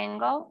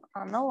triangle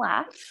on the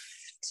left.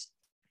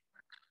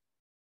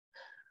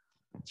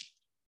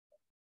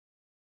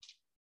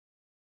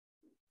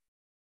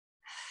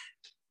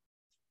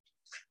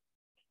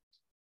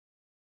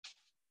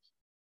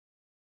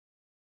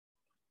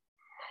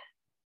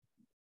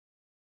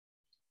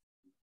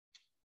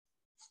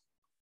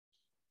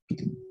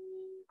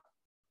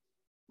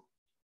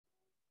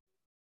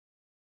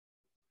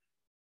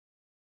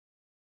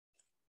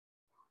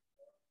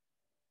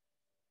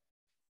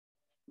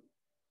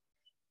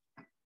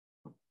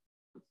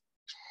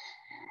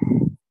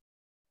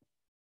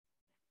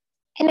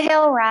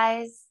 Inhale,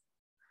 rise.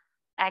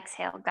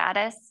 Exhale,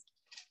 goddess.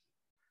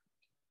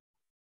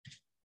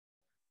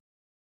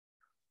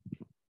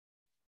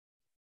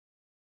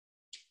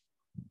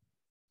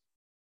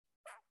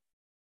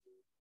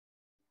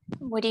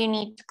 What do you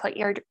need to put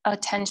your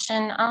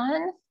attention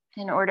on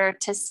in order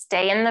to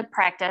stay in the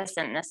practice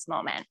in this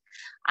moment?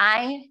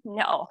 I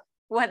know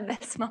what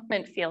this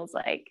moment feels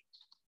like.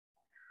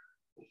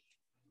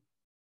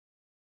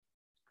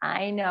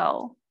 I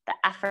know the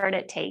effort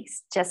it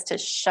takes just to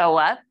show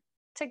up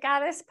to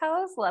goddess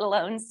pose, let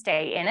alone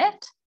stay in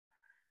it.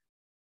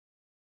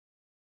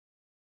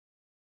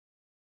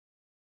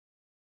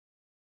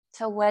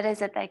 So what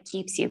is it that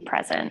keeps you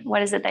present?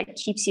 What is it that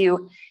keeps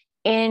you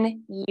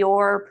in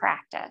your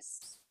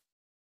practice?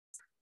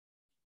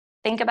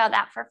 Think about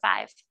that for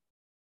 5.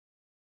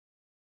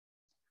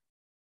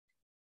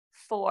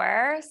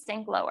 4,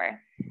 sink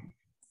lower.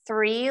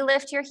 3,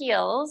 lift your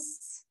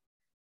heels.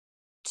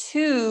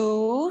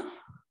 2,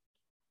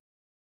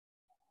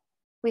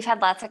 we've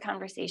had lots of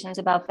conversations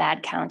about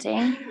bad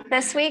counting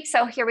this week,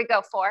 so here we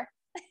go, 4.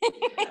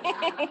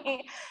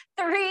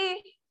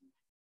 3,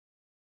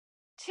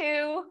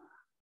 2,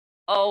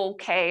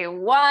 okay,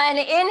 1.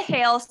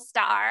 Inhale,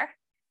 star.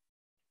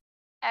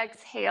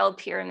 Exhale,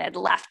 pyramid,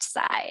 left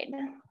side.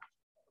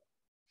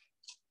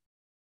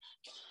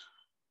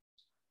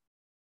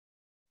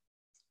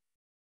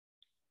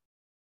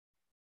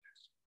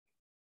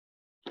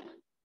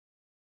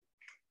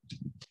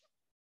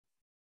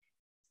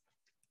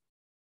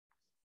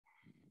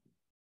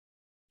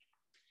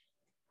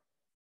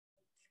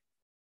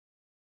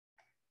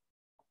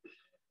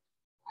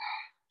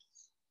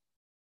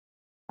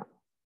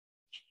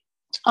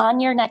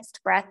 On your next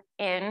breath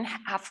in,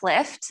 half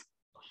lift.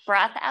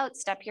 Breath out,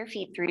 step your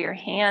feet through your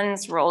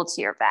hands, roll to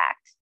your back.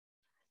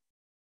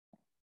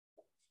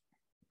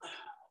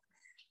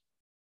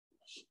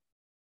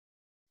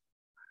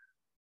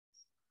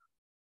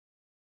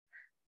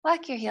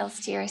 Walk your heels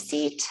to your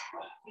seat.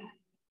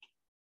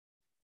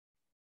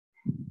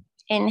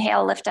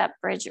 Inhale, lift up,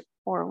 bridge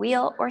or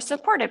wheel or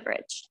supported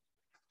bridge.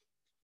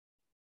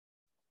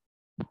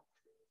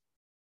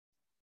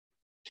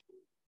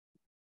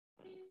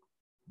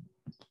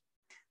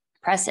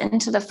 Press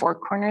into the 4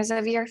 corners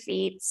of your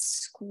feet,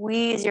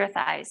 squeeze your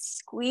thighs,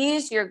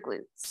 squeeze your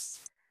glutes.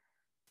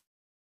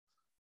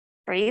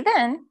 Breathe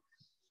in,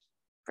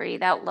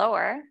 breathe out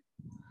lower.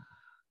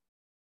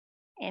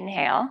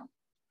 Inhale.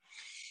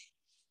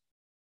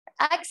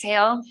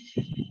 Exhale.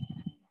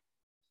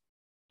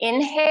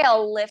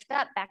 Inhale, lift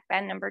up, back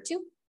bend number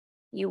 2.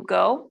 You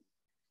go.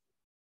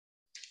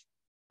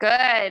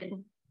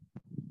 Good.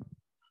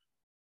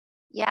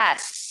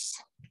 Yes,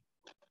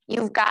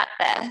 you've got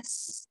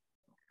this.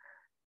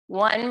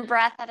 1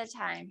 breath at a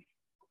time.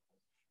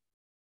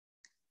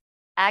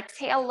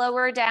 Exhale,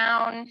 lower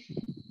down.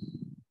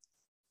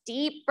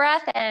 Deep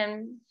breath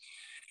in.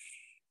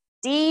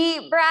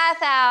 Deep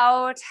breath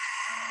out.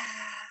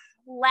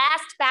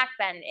 Last back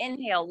bend.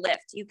 Inhale,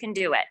 lift. You can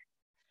do it.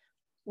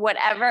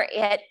 Whatever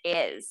it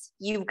is,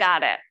 you've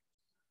got it.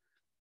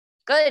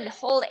 Good,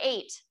 hold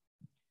 8,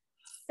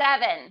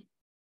 7,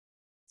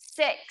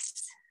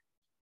 6,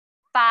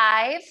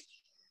 5,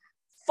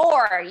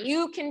 4.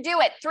 You can do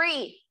it.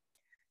 3,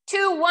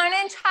 2, 1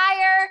 inch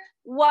higher.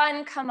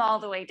 1, come all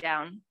the way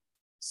down.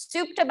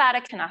 Supta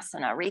Baddha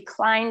Konasana,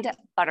 reclined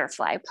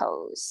butterfly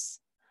pose.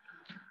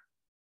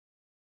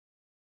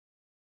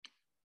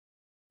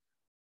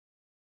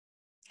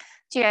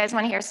 Do you guys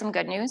want to hear some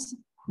good news?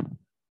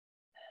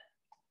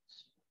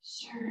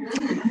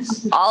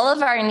 Sure. All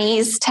of our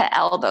knees to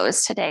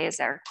elbows today is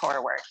our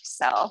core work,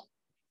 so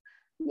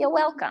you're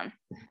welcome.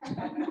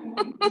 Well,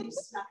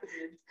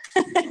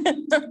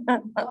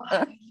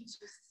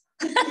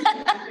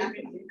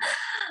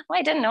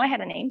 I didn't know I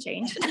had a name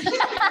change.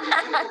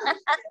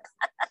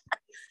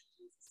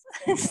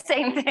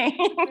 Same thing.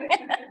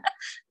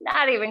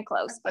 Not even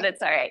close, but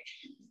it's all right.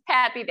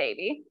 Happy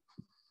baby.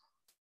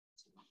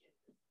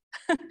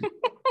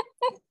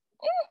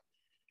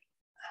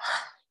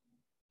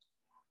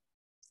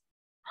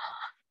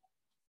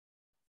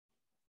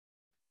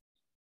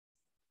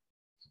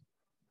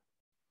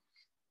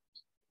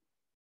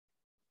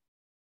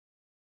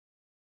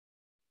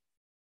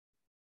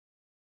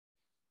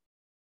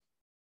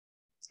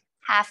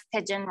 Half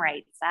pigeon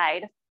right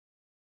side.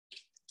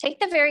 Take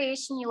the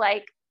variation you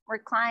like,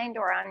 reclined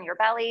or on your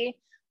belly,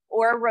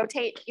 or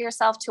rotate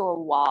yourself to a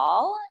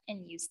wall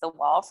and use the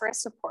wall for a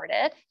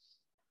supported.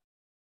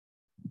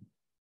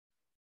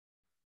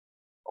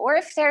 Or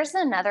if there's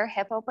another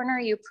hip opener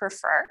you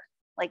prefer,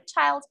 like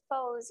child's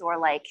pose or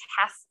like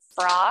half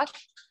frog,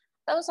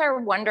 those are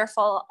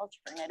wonderful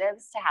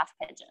alternatives to half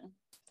pigeon.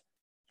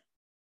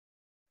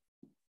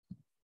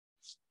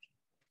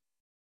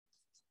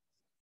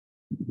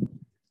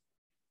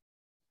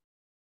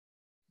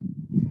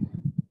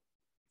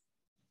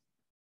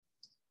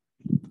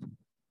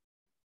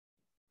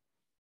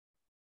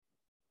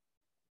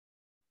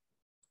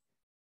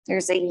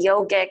 There's a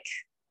yogic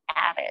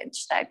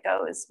adage that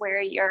goes,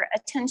 where your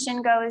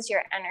attention goes,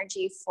 your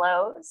energy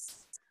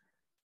flows.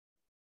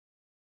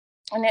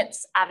 And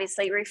it's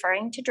obviously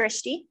referring to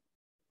drishti.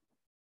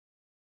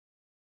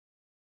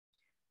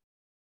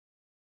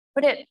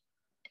 But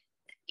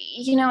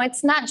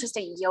it's not just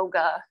a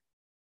yoga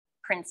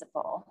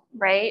principle,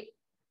 right?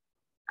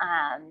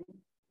 And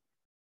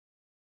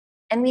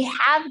we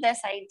have this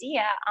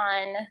idea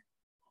on,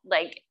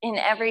 like, in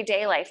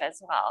everyday life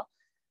as well.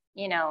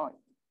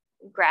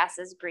 Grass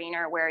is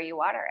greener where you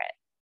water it.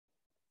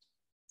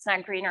 It's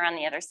not greener on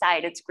the other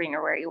side, it's greener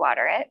where you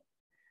water it.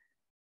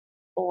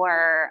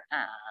 Or,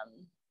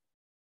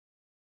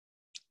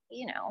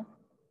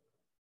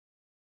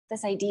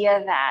 this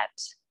idea that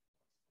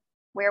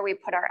where we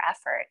put our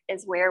effort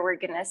is where we're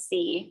gonna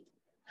see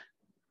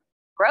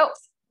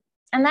growth.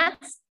 And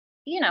that's,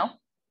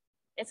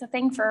 it's a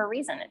thing for a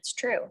reason, it's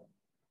true.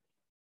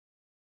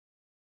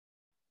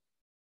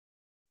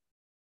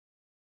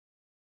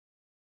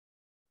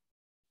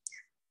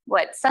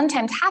 What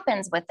sometimes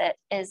happens with it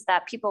is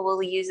that people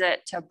will use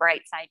it to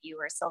bright side you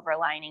or silver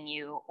lining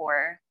you,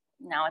 or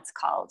now it's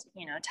called,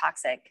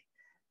 toxic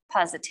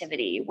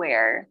positivity,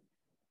 where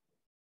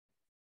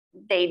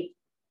they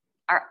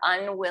are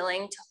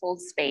unwilling to hold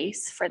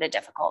space for the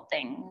difficult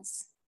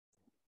things,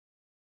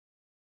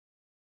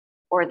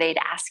 or they'd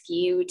ask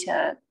you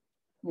to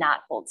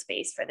not hold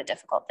space for the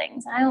difficult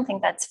things. I don't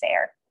think that's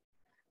fair.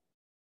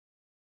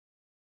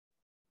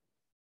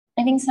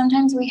 I think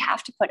sometimes we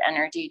have to put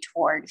energy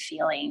toward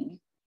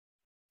feeling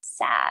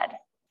sad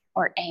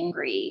or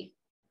angry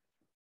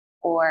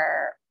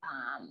or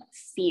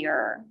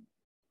fear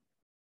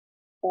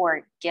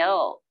or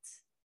guilt.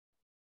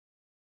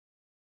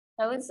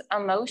 Those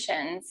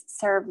emotions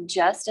serve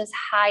just as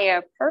high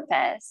a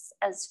purpose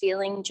as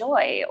feeling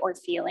joy or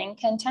feeling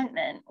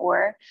contentment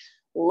or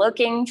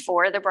looking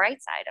for the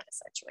bright side of a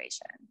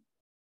situation.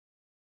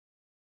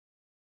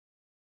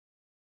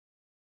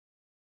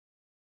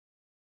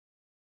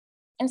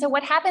 And so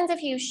what happens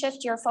if you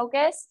shift your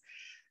focus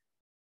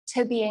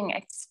to being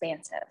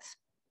expansive,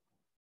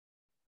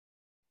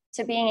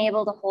 to being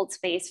able to hold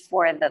space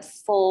for the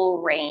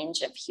full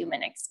range of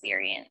human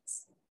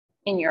experience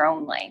in your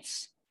own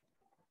life?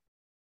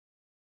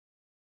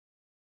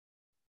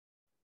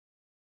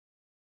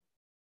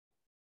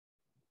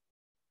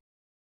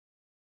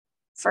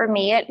 For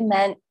me, it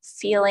meant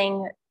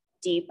feeling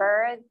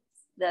deeper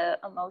the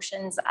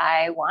emotions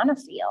I want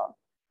to feel.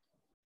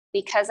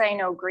 Because I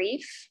know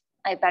grief,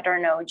 I better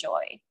know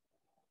joy.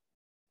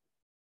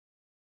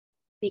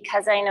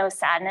 Because I know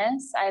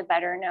sadness, I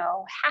better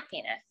know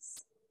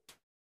happiness.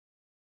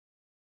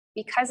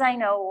 Because I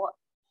know,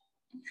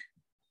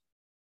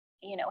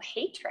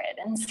 hatred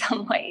in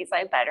some ways,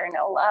 I better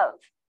know love.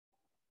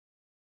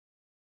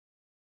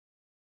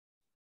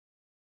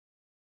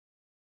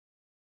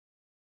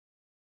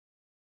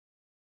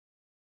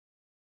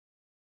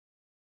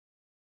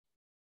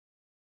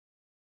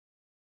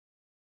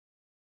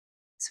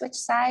 Switch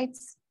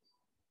sides,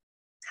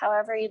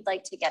 however you'd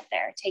like to get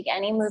there. Take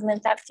any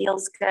movement that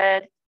feels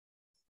good.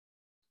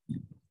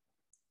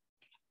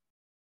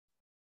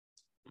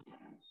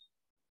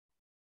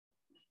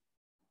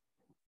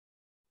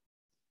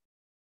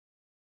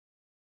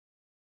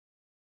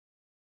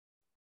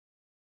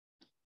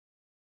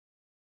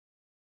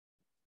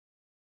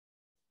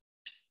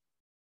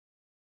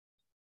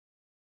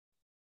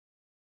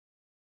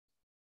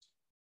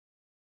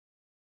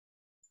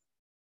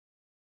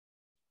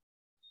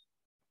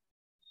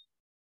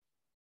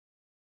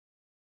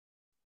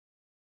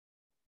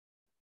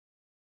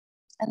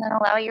 And then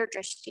allow your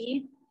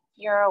drishti,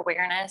 your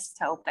awareness,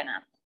 to open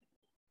up.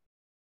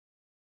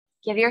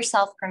 Give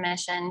yourself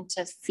permission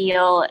to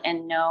feel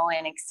and know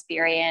and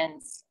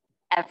experience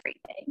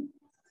everything.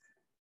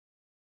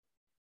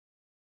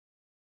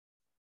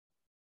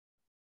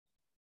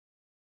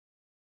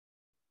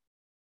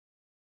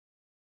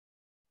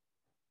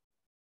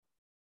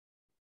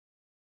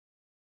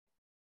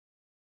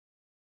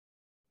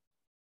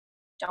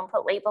 Don't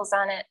put labels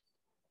on it.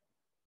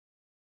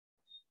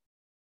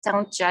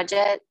 Don't judge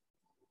it.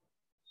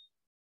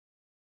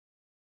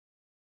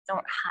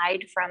 Don't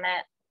hide from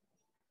it.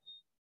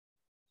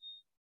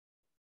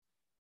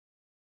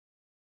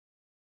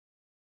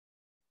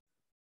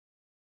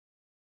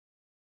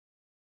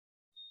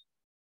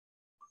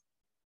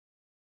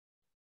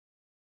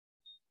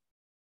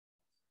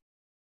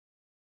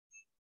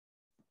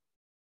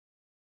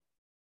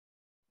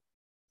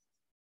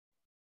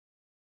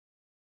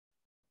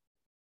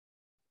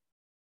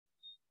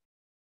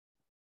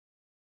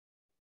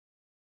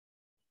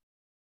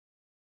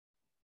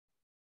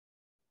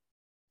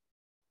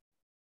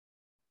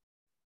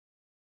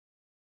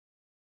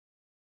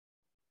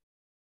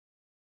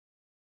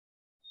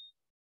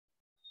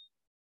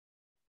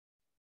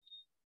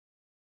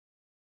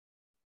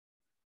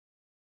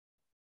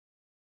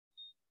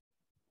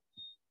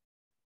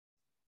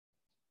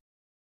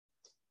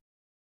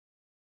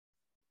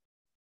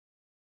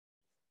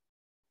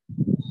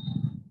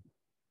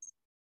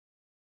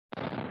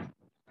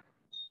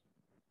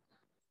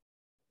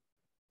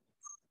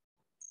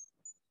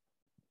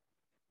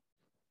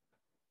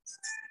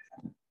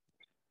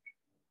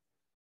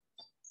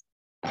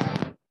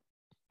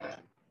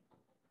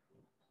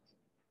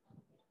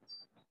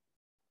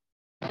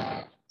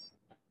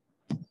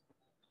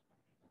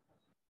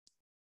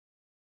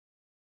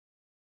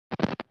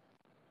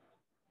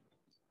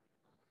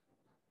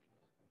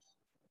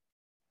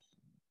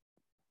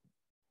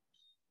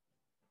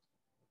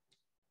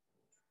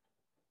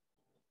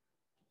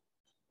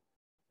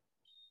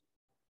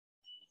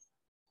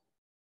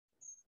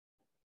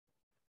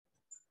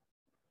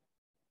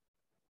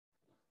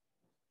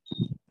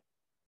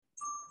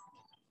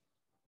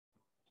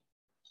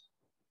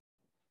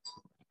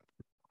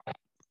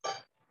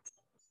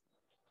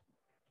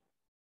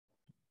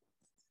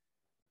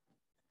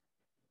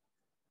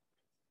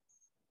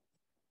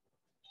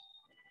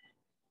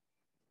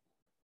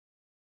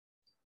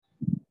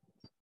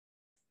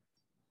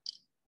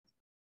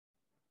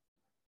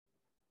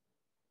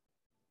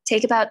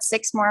 Take about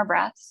 6 more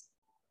breaths.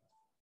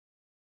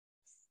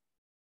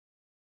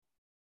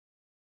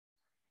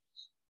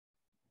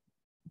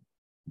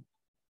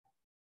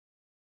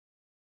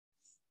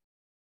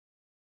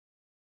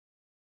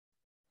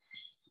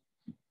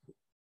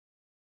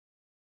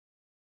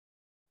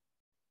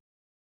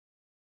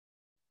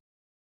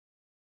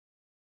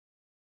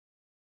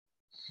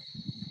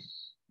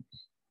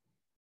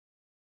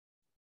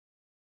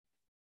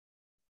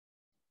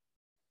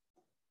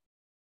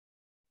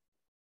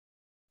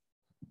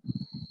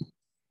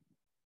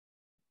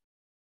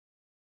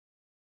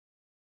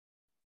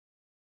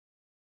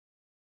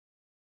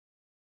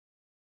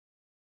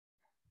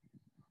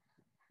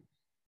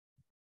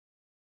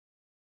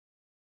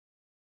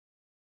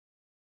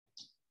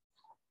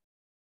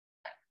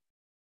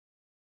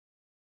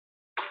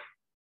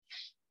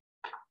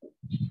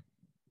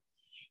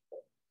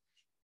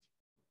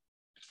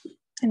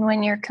 And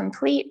when you're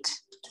complete,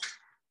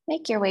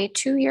 make your way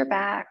to your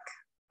back.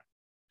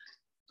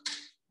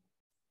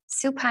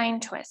 Supine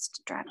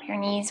twist. Drop your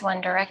knees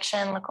one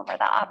direction, look over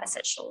the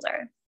opposite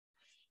shoulder.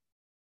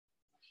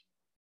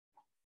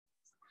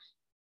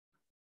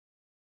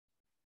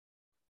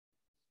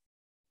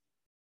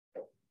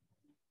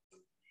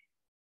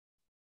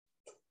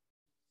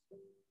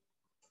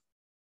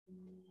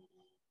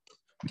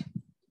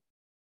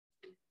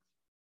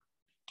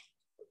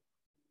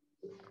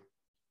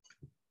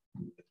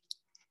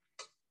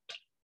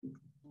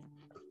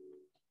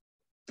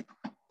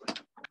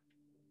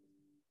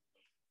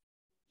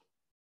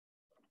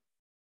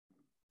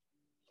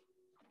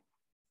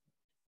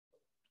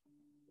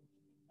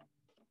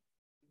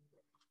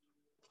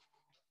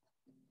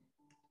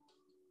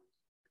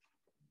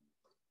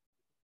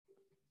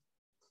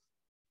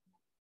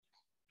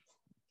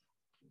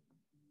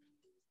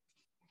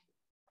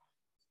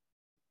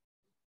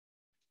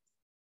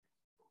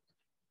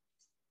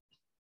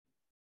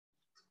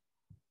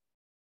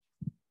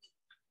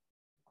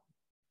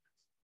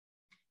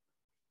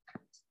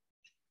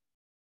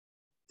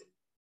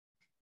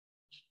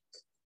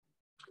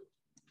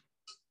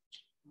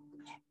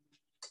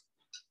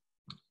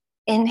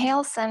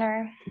 Inhale,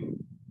 center.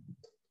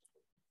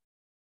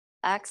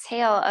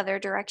 Exhale, other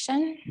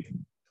direction.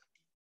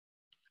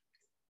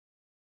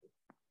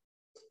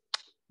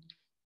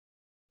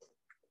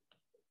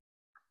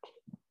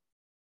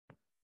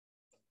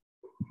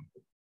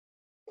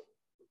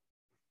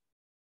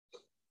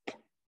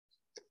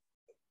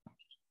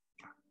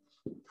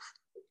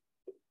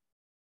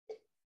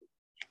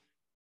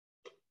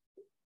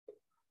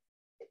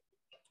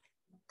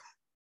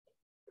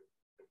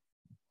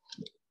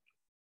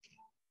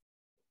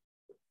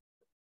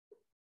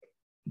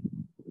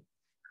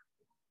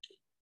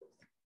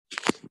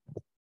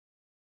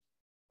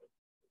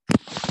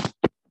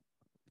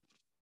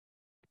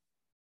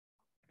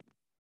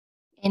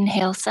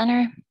 Inhale,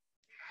 center.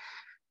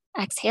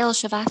 Exhale,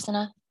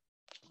 Shavasana.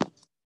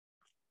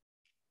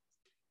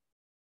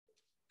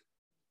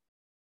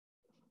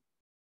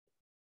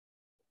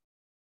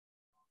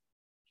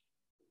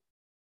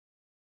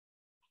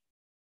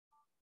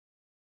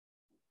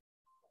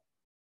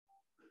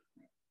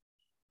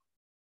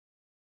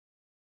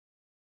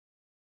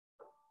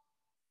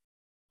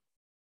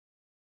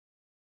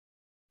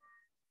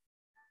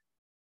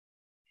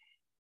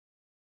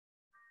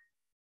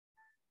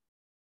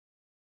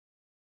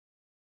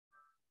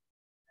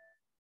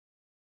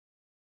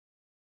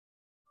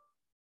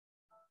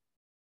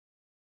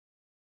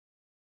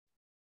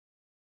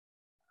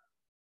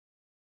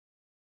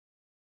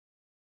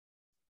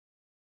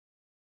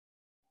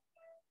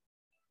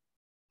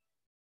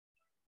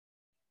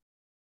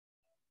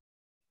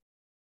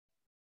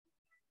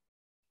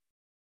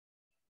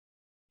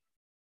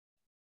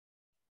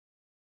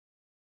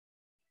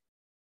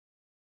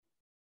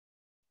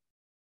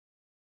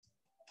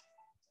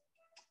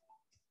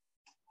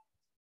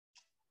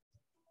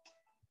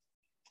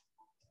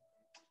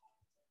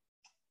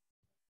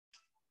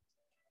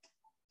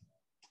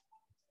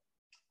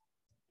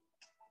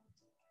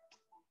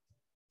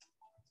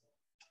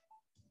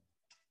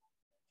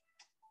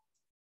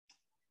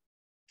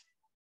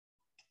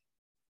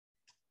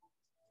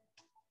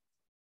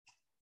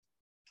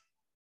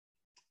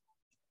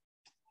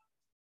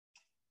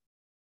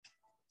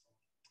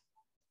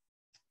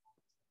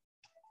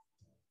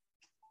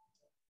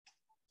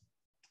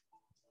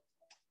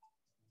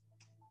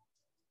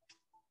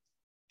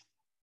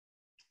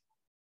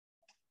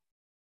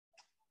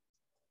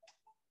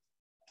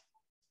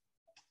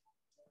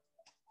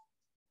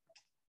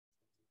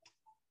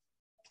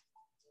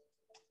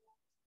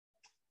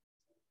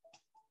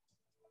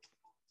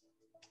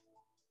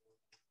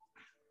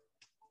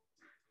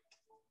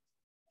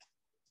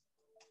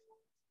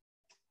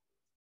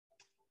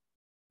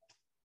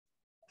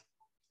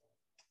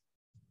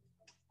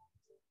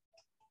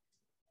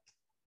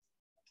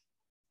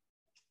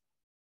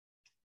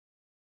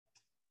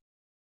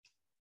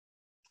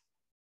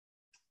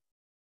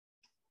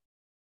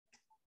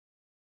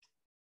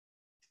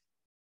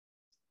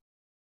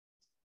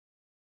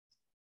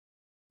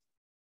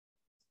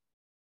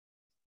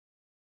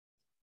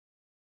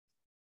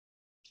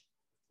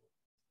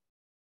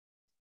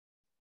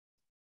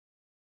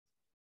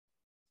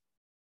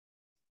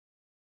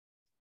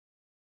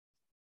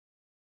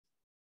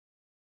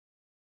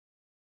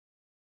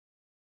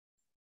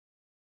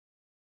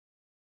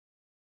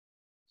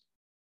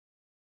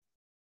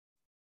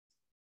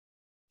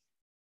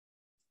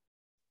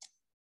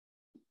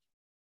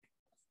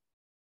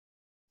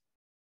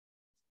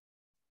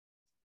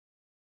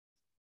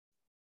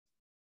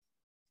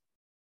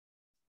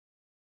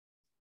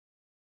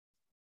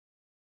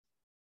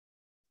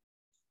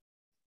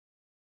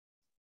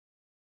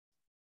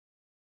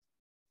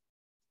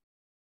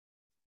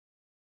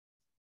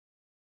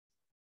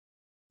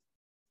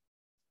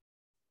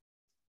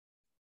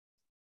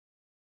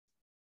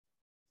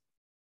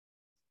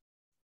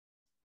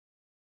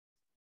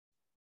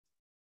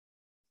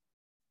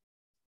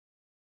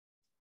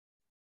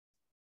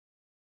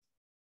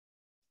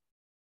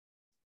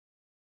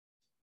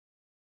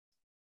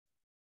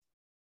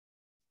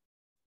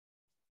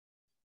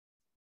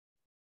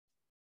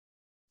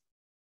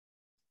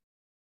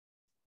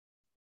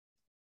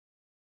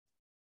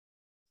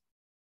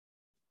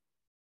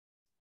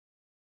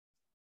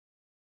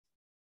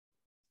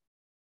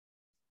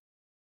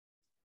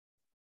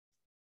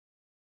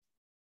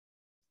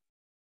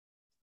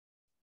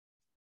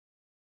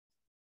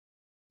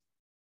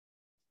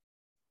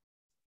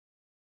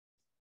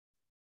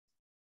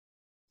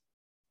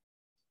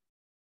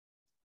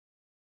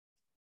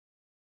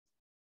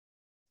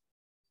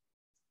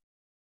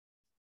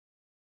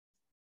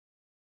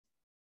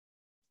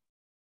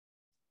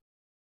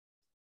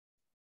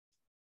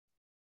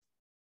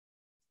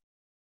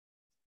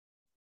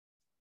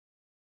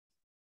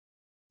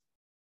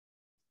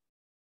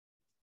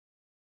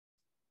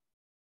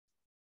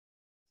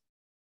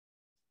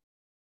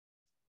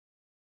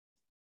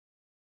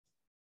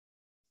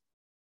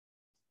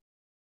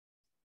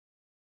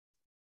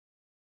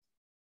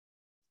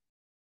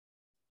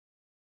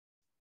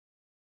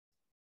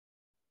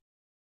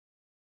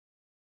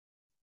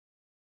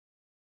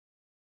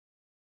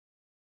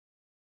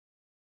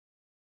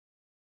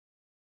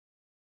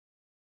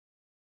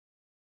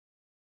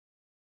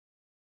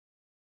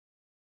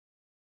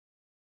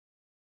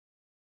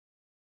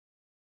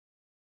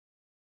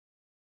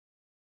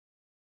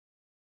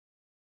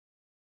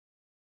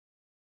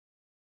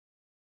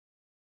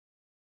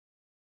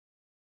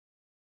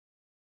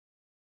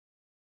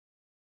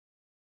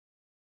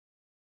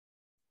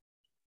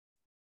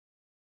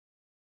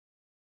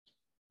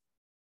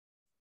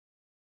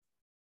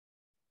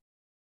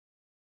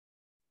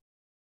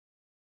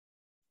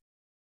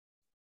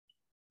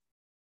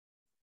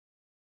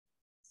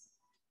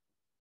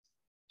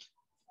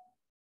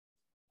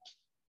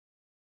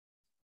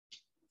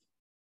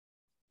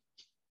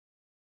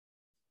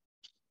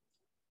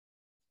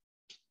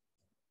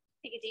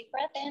 Take a deep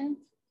breath in.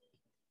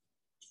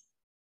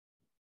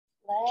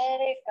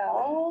 Let it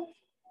go.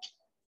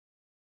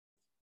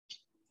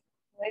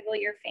 Wiggle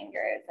your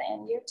fingers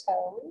and your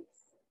toes.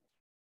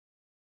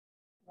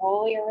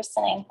 Roll your wrists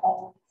and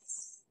ankles.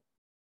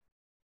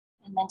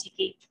 And then take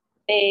a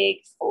big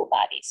full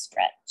body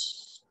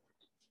stretch.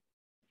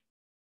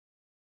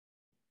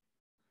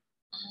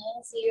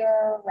 As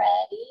you're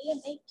ready,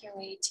 make your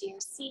way to your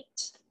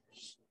seat.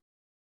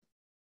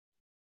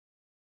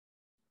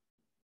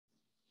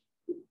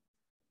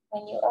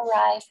 When you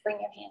arrive, bring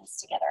your hands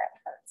together at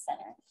heart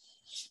center.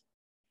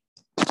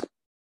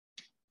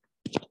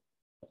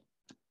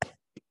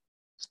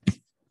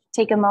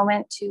 Take a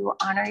moment to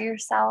honor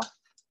yourself.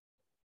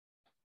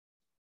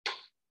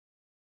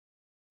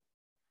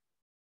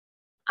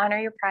 Honor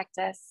your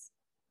practice.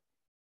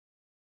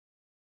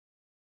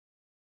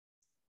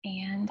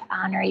 And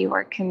honor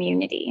your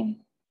community.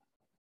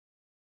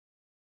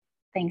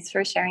 Thanks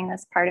for sharing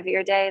this part of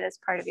your day, this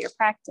part of your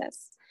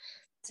practice.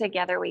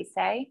 Together we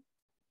say,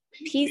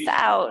 peace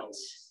out.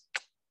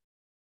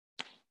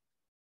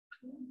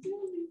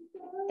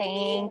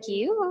 Thank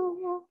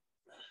you.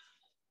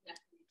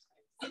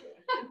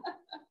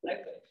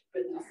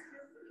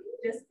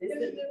 Just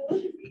visit. I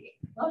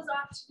was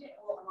off today.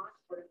 Well, I'm off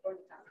for the town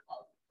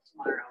club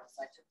tomorrow,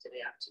 so I took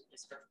today off to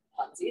just for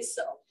funsies.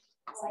 So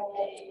it's like,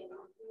 hey,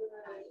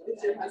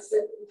 is your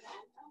husband?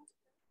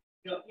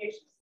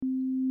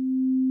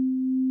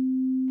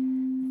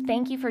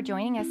 Thank you for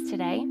joining us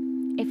today.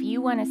 If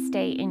you want to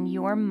stay in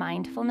your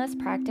mindfulness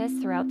practice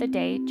throughout the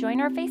day, join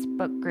our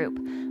Facebook group,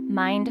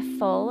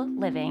 Mindful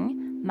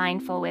Living,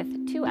 mindful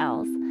with 2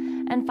 L's,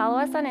 and follow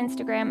us on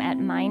Instagram at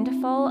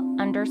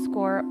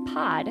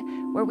mindful_pod,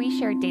 where we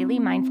share daily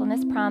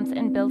mindfulness prompts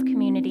and build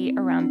community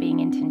around being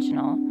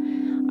intentional.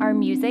 Our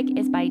music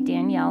is by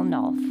Danielle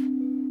Nolf.